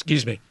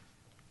 excuse me,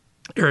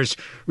 there's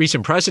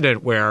recent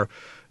precedent where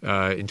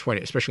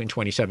especially in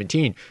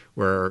 2017,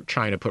 where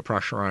China put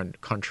pressure on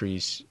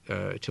countries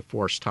to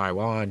force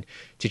Taiwan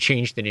to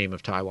change the name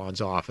of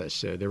Taiwan's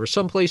office. There were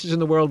some places in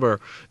the world where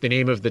the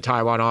name of the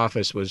Taiwan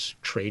office was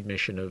Trade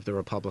Mission of the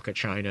Republic of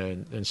China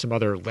and some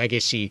other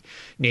legacy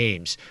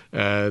names.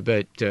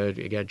 But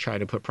again,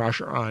 China put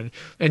pressure on,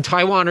 and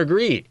Taiwan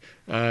agreed.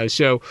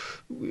 So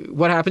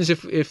what happens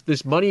if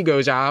this money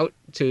goes out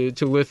to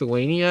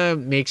Lithuania,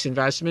 makes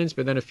investments,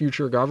 but then a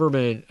future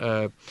government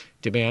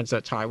demands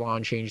that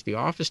Taiwan change the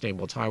office name?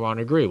 Will Taiwan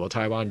agree? Will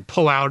Taiwan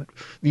pull out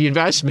the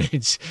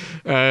investments?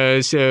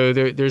 So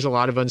there's a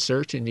lot of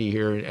uncertainty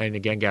here. And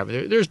again,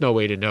 Gavin, there's no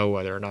way to know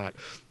whether or not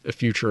a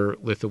future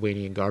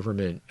Lithuanian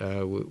government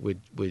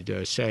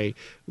would say,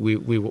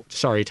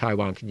 sorry,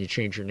 Taiwan, can you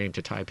change your name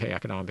to Taipei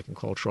Economic and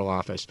Cultural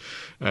Office?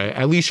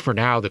 At least for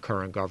now, the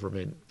current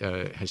government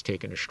has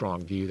taken a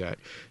strong view that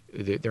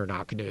they're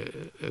not going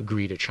to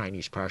agree to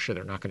Chinese pressure.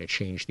 They're not going to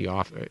change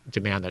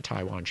demand that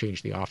Taiwan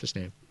change the office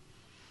name.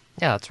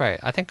 Yeah, that's right.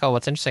 I think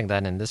what's interesting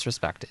then in this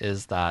respect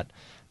is that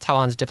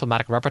Taiwan's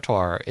diplomatic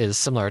repertoire is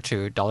similar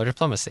to dollar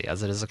diplomacy,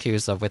 as it is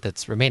accused of with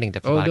its remaining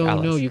diplomatic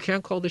allies. No, you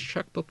can't call this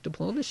checkbook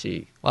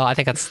diplomacy. Well, I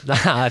think that's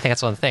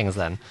one of the things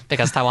then,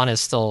 because Taiwan is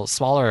still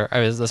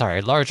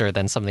larger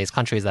than some of these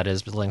countries that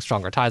is building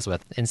stronger ties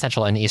with in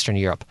Central and Eastern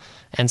Europe.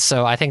 And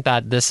so I think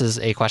that this is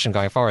a question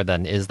going forward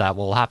then, is that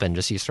what will happen?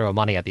 Just you throw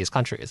money at these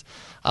countries.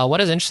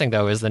 What is interesting,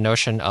 though, is the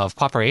notion of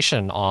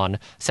cooperation on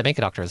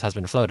semiconductors has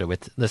been floated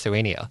with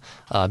Lithuania,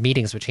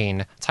 meetings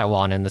between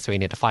Taiwan and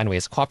Lithuania to find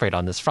ways to cooperate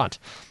on this front.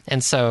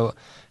 And so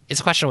it's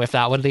a question of if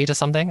that would lead to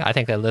something. I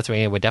think that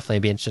Lithuania would definitely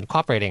be interested in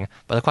cooperating.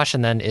 But the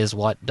question then is,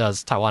 what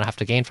does Taiwan have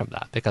to gain from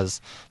that?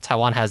 Because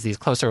Taiwan has these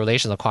closer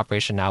relations of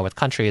cooperation now with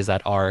countries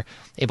that are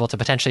able to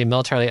potentially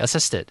militarily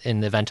assist it in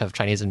the event of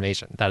Chinese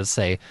invasion. That is,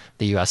 say,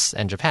 the U.S.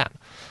 and Japan.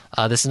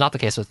 This is not the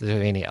case with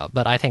Lithuania.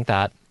 But I think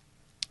that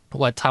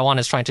what Taiwan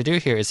is trying to do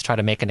here is to try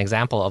to make an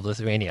example of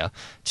Lithuania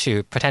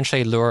to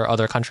potentially lure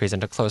other countries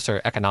into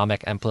closer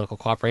economic and political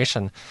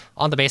cooperation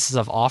on the basis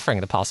of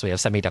offering the possibility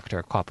of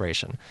semiconductor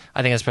cooperation.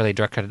 I think it's really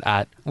directed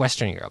at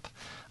Western Europe.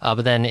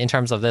 But then in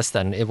terms of this,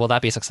 then will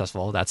that be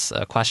successful? That's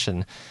a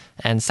question.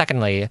 And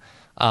secondly,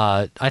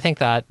 I think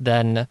that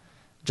then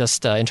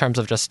just in terms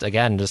of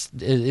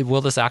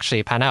will this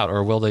actually pan out,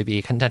 or will there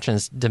be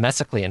contentions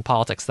domestically in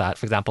politics that,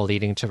 for example,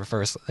 leading to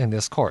reverse in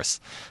this course?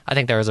 I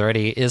think there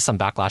already is some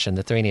backlash in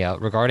Lithuania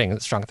regarding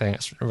strong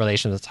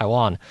relations with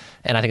Taiwan,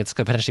 and I think it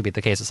could potentially be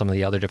the case with some of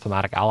the other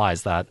diplomatic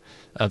allies that,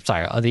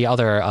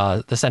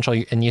 the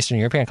Central and Eastern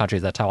European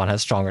countries that Taiwan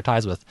has stronger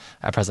ties with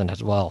at present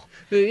as well.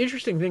 The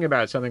interesting thing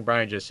about something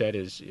Brian just said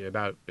is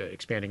about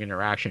expanding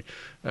interaction.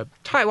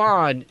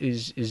 Taiwan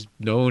is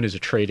known as a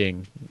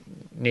trading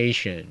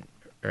nation,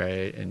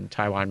 right? And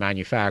Taiwan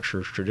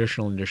manufactures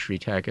traditional industry,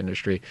 tech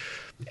industry,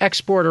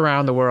 export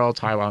around the world.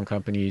 Taiwan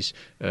companies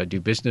do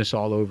business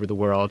all over the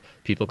world.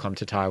 People come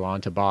to Taiwan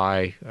to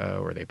buy,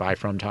 or they buy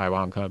from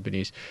Taiwan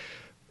companies.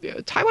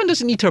 Taiwan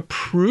doesn't need to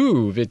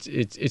prove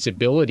its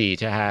ability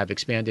to have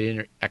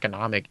expanded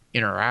economic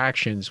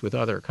interactions with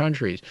other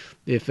countries.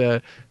 If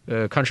a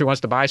country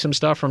wants to buy some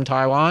stuff from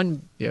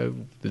Taiwan,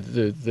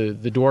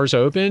 the door's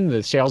open,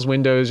 the sales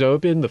window's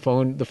open, the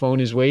phone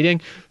is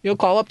waiting.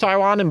 Call up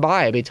Taiwan and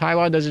buy. I mean,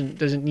 Taiwan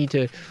doesn't need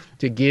to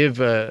give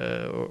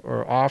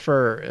or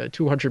offer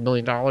 $200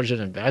 million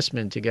in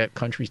investment to get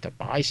countries to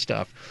buy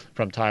stuff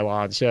from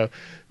Taiwan. So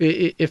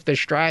if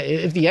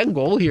the end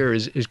goal here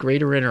is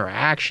greater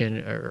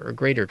interaction or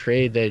greater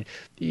trade, then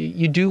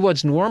you do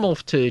what's normal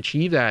to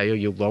achieve that.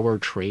 You lower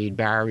trade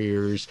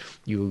barriers,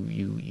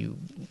 you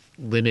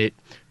limit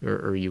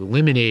or you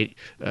eliminate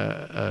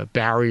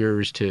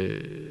barriers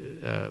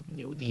to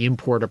the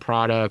import of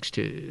products,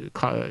 to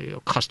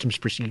customs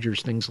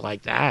procedures, things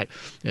like that.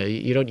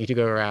 You don't need to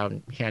go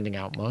around handing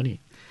out money.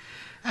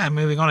 And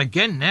moving on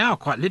again now,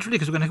 quite literally,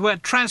 because we're going to talk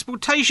about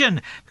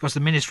transportation, because the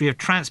Ministry of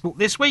Transport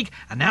this week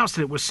announced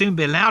that it will soon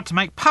be allowed to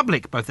make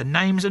public both the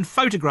names and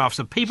photographs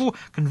of people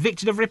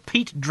convicted of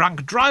repeat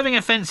drunk driving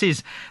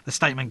offences. The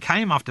statement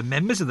came after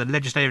members of the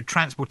Legislative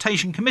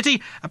Transportation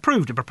Committee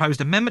approved a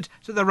proposed amendment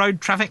to the Road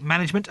Traffic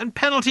Management and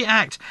Penalty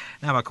Act.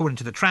 Now, according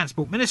to the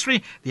Transport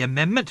Ministry, the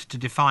amendment to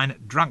define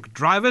drunk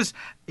drivers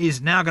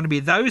is now going to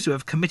be those who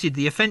have committed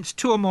the offence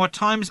 2 or more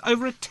times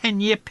over a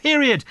 10-year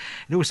period.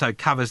 It also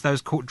covers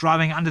those caught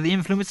driving under the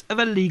influence of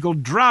illegal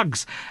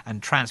drugs,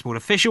 and transport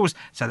officials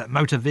say that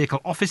motor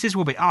vehicle officers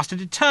will be asked to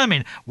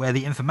determine where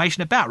the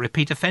information about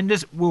repeat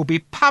offenders will be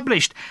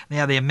published.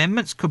 Now, the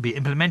amendments could be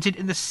implemented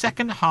in the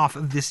second half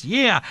of this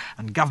year,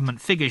 and government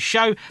figures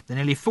show that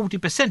nearly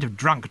 40% of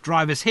drunk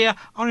drivers here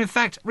are in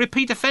fact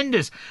repeat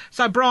offenders.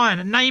 So,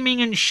 Brian,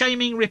 naming and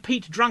shaming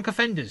repeat drunk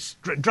offenders,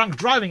 drunk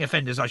driving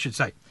offenders, I should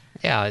say.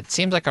 Yeah, it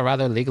seems like a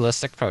rather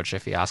legalistic approach,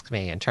 if you ask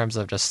me, in terms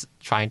of just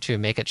trying to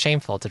make it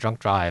shameful to drunk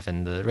drive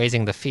and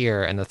raising the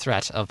fear and the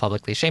threat of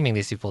publicly shaming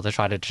these people to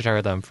try to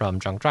deter them from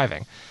drunk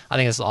driving. I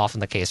think this is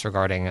often the case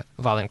regarding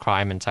violent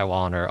crime in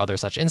Taiwan or other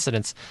such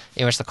incidents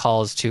in which the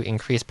call is to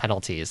increase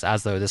penalties,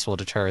 as though this will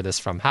deter this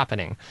from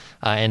happening.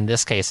 In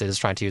this case, it is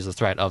trying to use the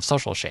threat of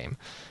social shame.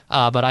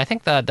 But I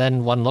think that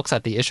then one looks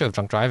at the issue of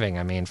drunk driving.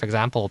 I mean, for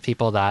example,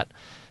 people that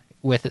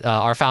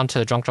are found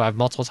to drunk drive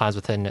multiple times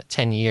within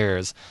 10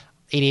 years,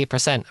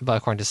 88%, but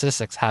according to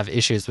statistics, have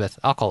issues with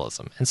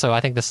alcoholism. And so I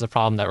think this is a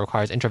problem that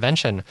requires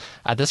intervention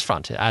at this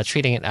front,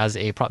 treating it as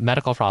a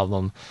medical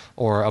problem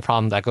or a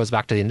problem that goes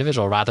back to the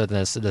individual rather than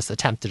this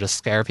attempt to just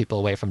scare people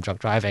away from drunk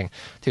driving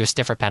through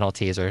stiffer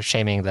penalties or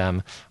shaming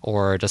them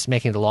or just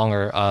making the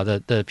longer,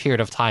 the period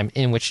of time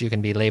in which you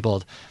can be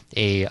labeled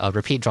a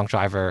repeat drunk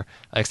driver,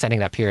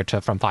 extending that period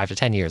from 5 to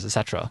 10 years,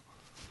 etc.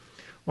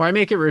 Why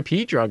make it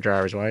repeat drug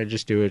drivers? Why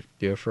just do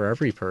it for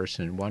every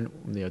person?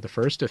 The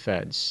first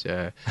offense,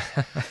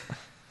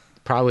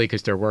 probably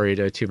because they're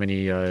worried too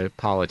many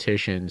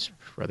politicians,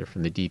 whether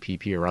from the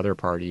DPP or other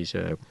parties,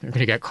 are going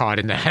to get caught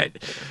in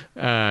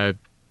that.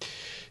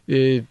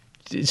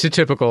 It's a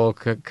typical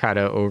kind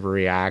of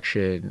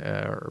overreaction,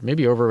 or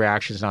maybe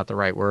overreaction is not the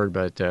right word,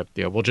 but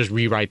we'll just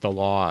rewrite the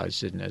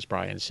laws. And as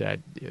Brian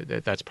said,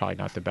 that's probably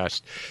not the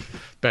best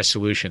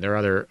solution. There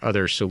are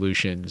other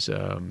solutions.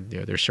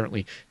 There's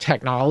certainly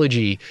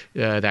technology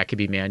that could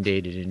be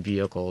mandated in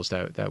vehicles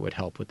that would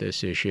help with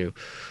this issue.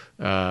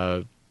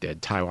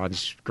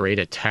 Taiwan's great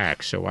at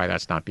tech, so why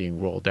that's not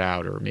being rolled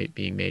out or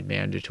being made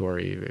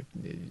mandatory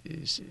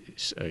is,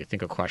 I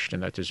think, a question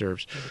that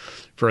deserves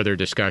further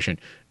discussion.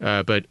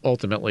 But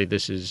ultimately,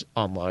 this is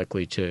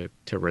unlikely to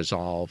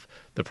resolve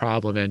the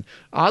problem. And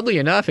oddly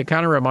enough, it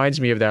kind of reminds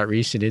me of that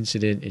recent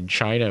incident in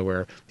China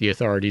where the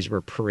authorities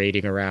were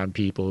parading around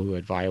people who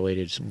had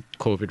violated some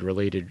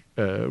COVID-related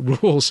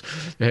rules.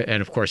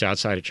 And of course,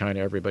 outside of China,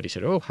 everybody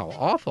said, oh, how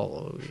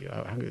awful.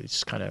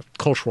 It's kind of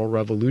Cultural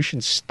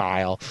Revolution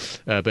style.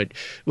 But it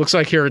looks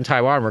like here in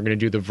Taiwan, we're going to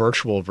do the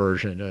virtual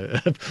version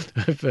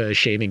of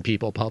shaming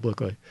people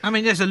publicly. I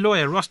mean, there's a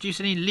lawyer. Ross, do you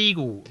see any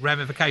legal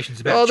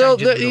ramifications about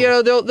changing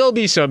the law? There'll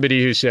be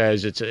somebody who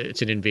says it's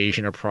an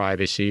invasion of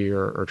privacy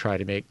or try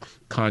to make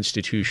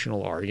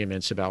constitutional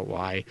arguments about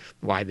why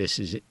this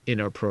is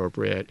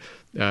inappropriate.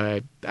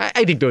 I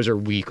think those are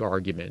weak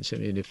arguments. I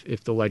mean,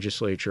 if the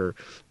legislature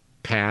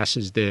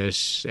passes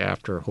this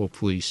after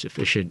hopefully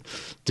sufficient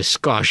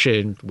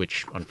discussion,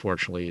 which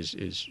unfortunately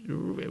is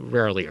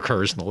rarely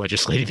occurs in the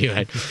legislative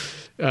unit,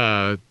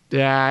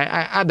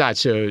 I'm not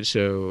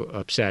so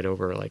upset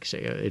over, like,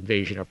 say, an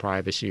invasion of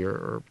privacy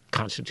or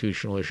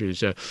constitutional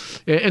issues.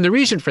 And the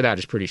reason for that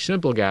is pretty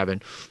simple,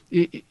 Gavin.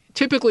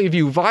 Typically, if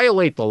you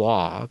violate the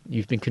law,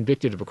 you've been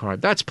convicted of a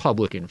crime, that's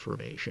public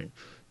information.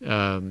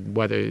 So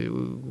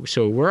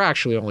we're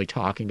actually only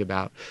talking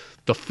about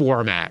the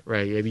format,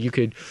 right? I mean, you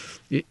could,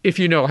 if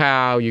you know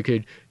how, you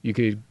could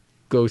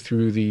go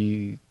through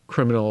the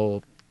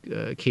criminal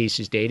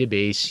cases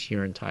database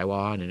here in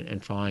Taiwan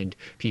and find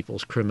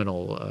people's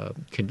criminal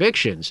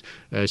convictions.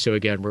 So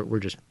again, we're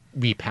just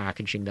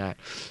repackaging that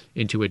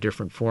into a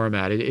different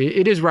format.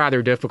 It is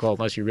rather difficult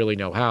unless you really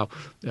know how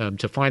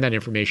to find that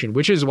information,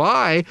 which is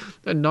why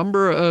a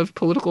number of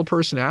political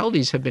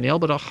personalities have been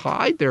able to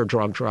hide their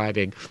drunk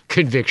driving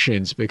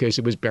convictions because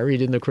it was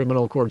buried in the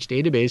criminal courts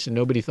database and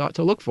nobody thought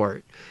to look for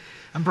it.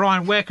 And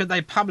Brian, where could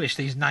they publish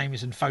these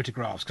names and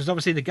photographs? Because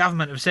obviously the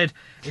government have said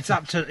it's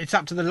up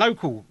to the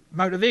local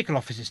motor vehicle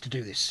offices to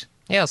do this.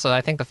 Yeah, so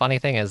I think the funny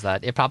thing is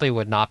that it probably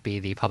would not be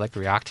the public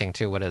reacting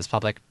to what is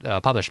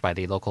published by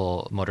the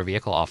local motor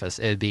vehicle office.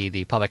 It would be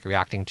the public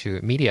reacting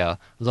to media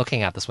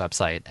looking at this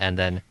website and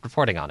then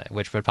reporting on it,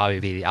 which would probably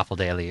be the Apple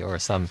Daily or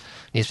some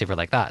newspaper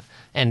like that.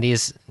 And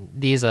these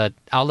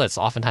outlets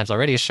oftentimes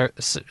already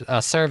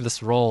serve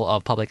this role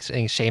of public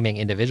shaming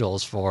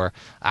individuals for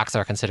acts that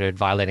are considered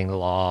violating the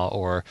law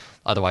or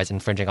otherwise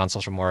infringing on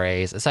social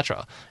mores,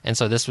 etc. And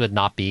so this would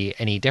not be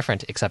any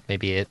different, except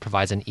maybe it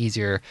provides an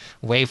easier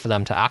way for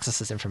them to access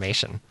this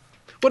information.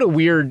 What a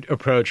weird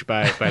approach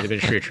by the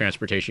Ministry of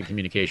Transportation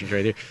Communications,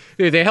 right?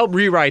 They help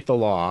rewrite the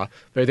law.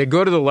 They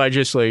go to the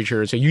legislature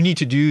and say, you need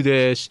to do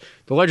this.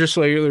 The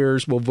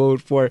legislators will vote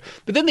for it.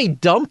 But then they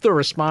dump the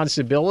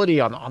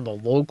responsibility on the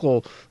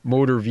local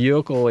motor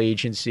vehicle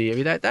agency. I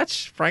mean,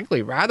 that's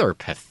frankly rather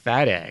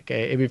pathetic.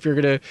 I mean, if you're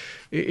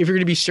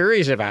gonna be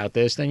serious about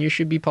this, then you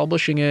should be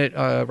publishing it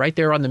right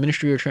there on the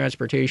Ministry of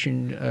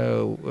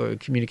Transportation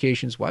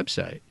Communications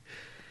website.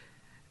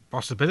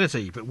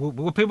 Possibility, but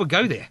will people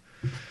go there?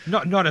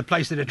 Not a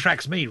place that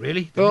attracts me,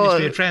 really. The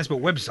Ministry of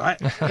Transport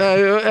website.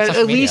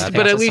 At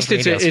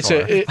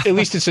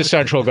least it's a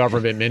central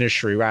government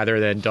ministry rather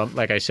than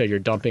like I said, you're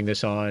dumping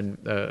this on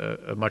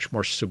a much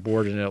more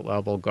subordinate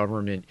level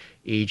government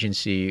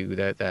agency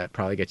that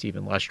probably gets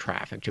even less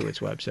traffic to its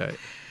website.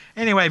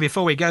 Anyway,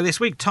 before we go this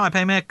week,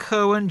 Taipei Mayor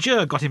Ko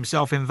Wen-je got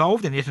himself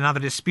involved in yet another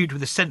dispute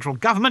with the central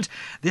government,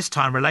 this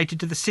time related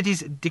to the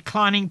city's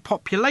declining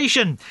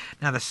population.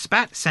 Now, the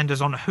spat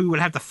centres on who will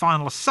have the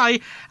final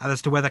say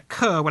as to whether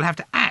Ko will have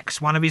to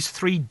axe one of his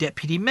 3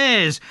 deputy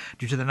mayors,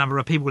 due to the number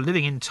of people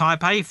living in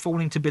Taipei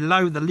falling to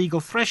below the legal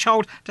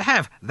threshold to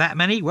have that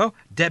many, well,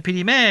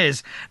 deputy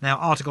mayors. Now,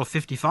 Article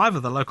 55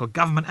 of the Local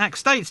Government Act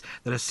states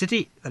that a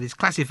city that is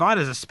classified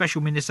as a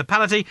special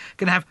municipality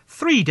can have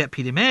 3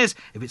 deputy mayors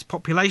if its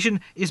population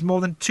is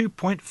more than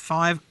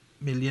 2.5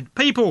 million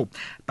people.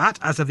 But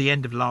as of the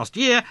end of last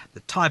year,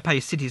 the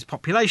Taipei city's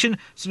population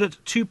stood at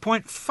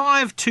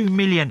 2.52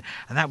 million,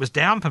 and that was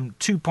down from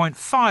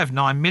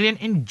 2.59 million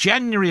in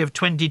January of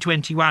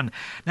 2021.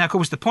 Now, of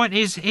course, the point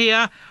is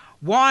here,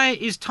 why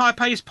is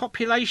Taipei's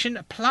population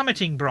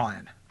plummeting,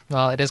 Brian?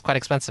 Well, it is quite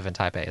expensive in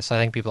Taipei, so I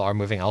think people are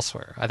moving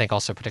elsewhere. I think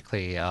also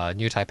particularly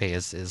New Taipei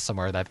is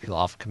somewhere that people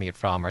often commute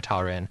from, or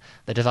Taoren.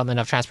 The development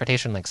of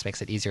transportation links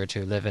makes it easier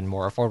to live in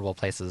more affordable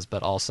places,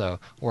 but also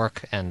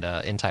work and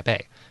in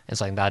Taipei. And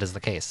so I think that is the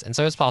case. And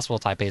so it's possible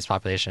Taipei's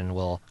population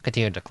will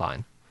continue to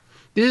decline.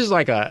 This is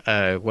like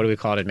a what do we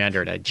call it in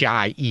Mandarin? A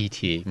jia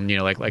yi,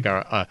 like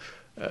a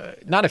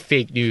not a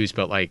fake news,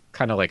 but like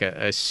kind of like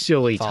a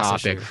silly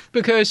False topic issue.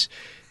 because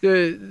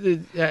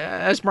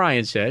as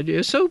Brian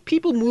said, so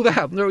people move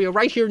out.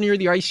 Right here near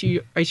the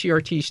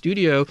ICRT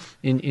studio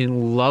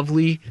in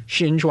lovely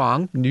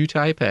Xinzhuang, New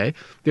Taipei,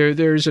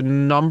 there's a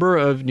number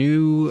of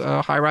new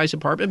high-rise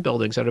apartment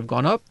buildings that have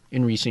gone up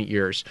in recent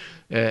years.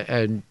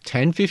 And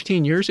 10,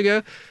 15 years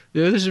ago,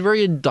 this is a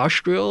very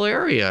industrial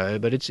area,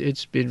 but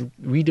it's been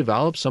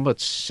redeveloped somewhat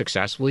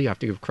successfully. You have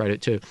to give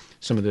credit to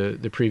some of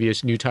the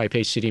previous New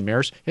Taipei city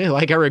mayors. Hey,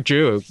 like Eric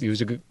Zhu, he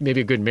was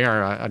maybe a good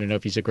mayor. I don't know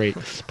if he's a great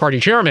party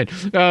chairman.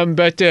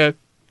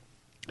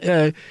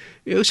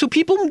 So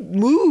people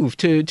move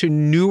to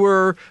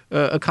newer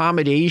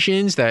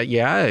accommodations that,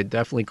 it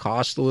definitely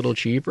costs a little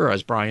cheaper.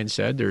 As Brian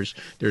said, there's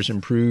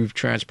improved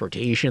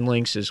transportation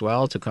links as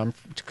well to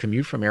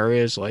commute from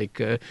areas like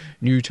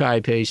New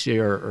Taipei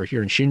or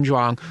here in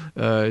Xinzhuang,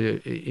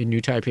 in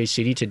New Taipei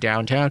City to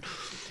downtown.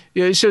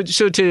 So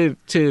to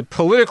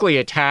politically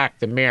attack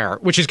the mayor,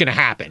 which is going to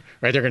happen,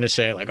 right? They're going to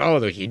say like,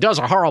 oh, he does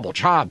a horrible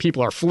job.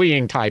 People are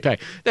fleeing Taipei.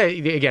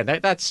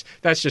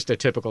 That's just a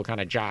typical kind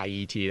of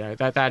jia.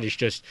 That is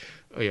just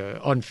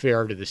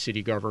unfair to the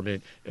city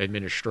government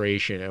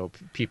administration.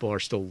 People are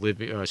still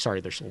living.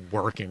 They're still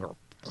working or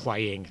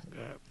playing.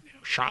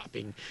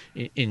 Shopping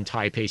in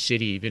Taipei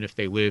City, even if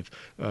they live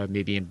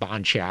maybe in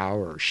Banqiao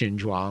or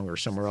Xinzhuang or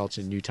somewhere else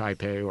in New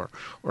Taipei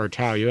or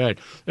Taoyuan.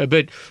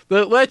 But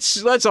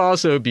let's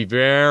also be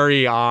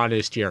very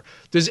honest here.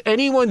 Does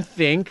anyone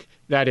think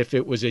that if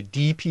it was a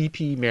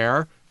DPP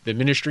mayor, the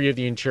Ministry of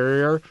the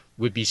Interior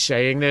would be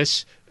saying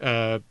this?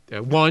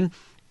 One,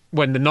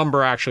 when the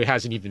number actually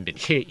hasn't even been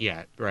hit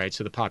yet, right?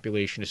 So the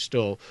population is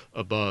still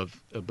above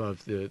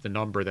the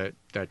number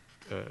that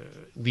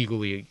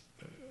legally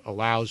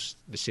allows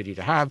the city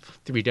to have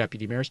 3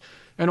 deputy mayors.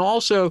 And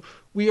also,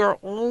 we are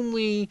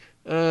only,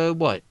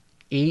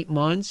 8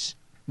 months,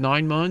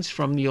 9 months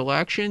from the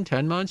election,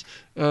 10 months.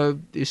 So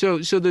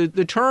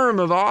the term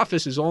of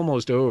office is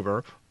almost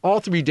over. All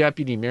 3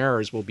 deputy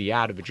mayors will be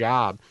out of a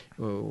job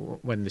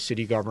when the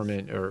city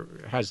government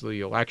has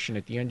the election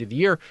at the end of the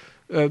year.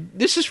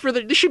 This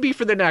should be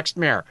for the next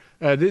mayor.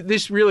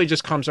 This really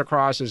just comes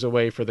across as a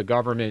way for the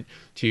government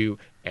to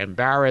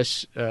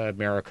embarrass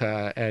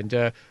America.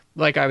 And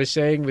like I was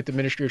saying, with the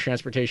Ministry of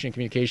Transportation and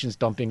Communications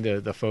dumping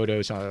the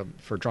photos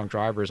for drunk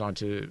drivers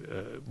onto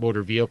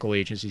motor vehicle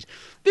agencies,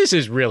 this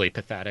is really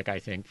pathetic, I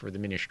think, for the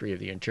Ministry of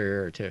the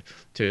Interior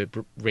to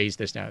raise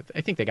this now. I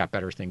think they got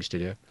better things to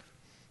do.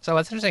 So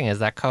what's interesting is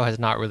that Ko has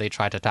not really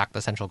tried to attack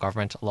the central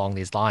government along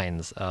these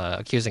lines,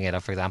 accusing it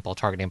of, for example,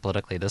 targeting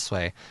politically this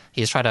way.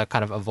 He's tried to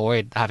kind of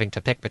avoid having to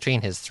pick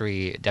between his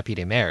 3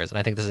 deputy mayors, and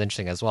I think this is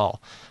interesting as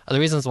well. The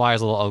reasons why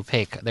is a little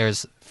opaque.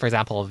 There's, for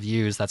example,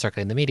 views that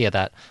circulate in the media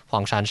that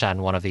Huang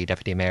Shanshan, one of the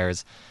deputy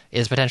mayors,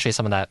 is potentially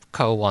someone that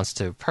Ko wants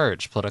to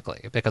purge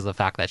politically because of the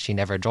fact that she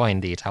never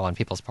joined the Taiwan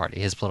People's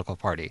Party, his political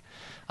party.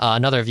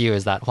 Another view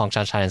is that Huang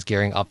Shanshan is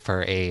gearing up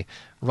for a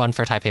run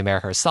for Taipei mayor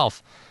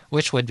herself,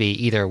 which would be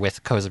either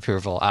with Ko's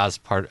approval as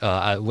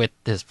with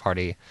his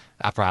party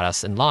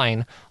apparatus in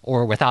line,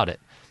 or without it.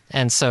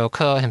 And so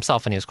Ko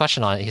himself, when he was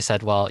questioned on it, he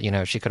said, well,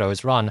 she could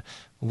always run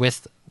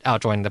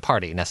without joining the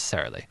party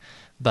necessarily,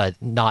 but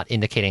not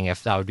indicating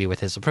if that would be with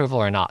his approval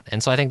or not.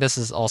 And so I think this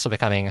is also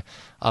becoming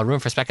a room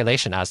for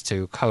speculation as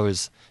to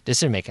Ko's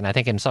decision-making. I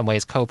think in some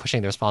ways Ko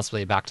pushing the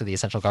responsibility back to the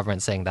central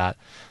government, saying that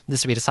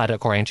this would be decided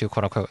according to,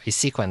 quote-unquote, a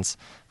sequence,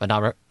 but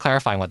not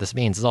clarifying what this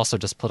means, is also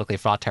just politically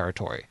fraught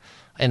territory,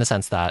 in the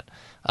sense that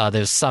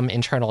there's some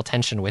internal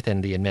tension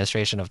within the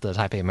administration of the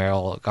Taipei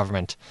mayoral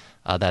government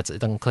that's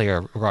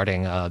unclear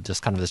regarding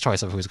just kind of this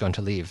choice of who's going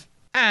to leave.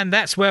 And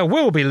that's where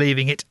we'll be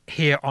leaving it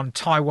here on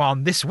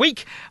Taiwan This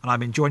Week. And I've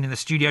been joined in the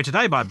studio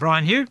today by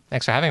Brian Hugh.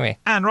 Thanks for having me.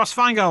 And Ross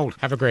Feingold.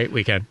 Have a great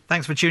weekend.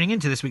 Thanks for tuning in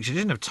to this week's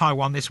edition of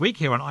Taiwan This Week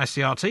here on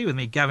ICRT with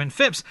me, Gavin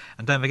Phipps.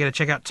 And don't forget to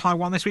check out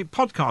Taiwan This Week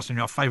podcast on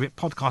your favourite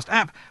podcast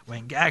app where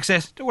you can get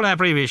access to all our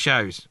previous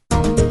shows.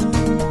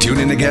 Tune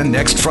in again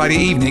next Friday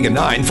evening at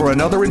 9 for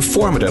another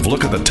informative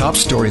look at the top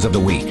stories of the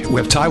week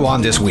with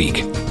Taiwan This Week.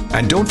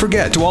 And don't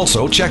forget to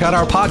also check out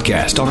our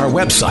podcast on our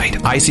website,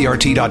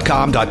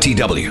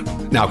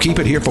 icrt.com.tw. Now keep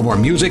it here for more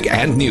music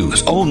and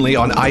news only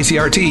on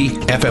ICRT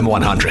FM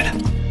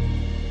 100.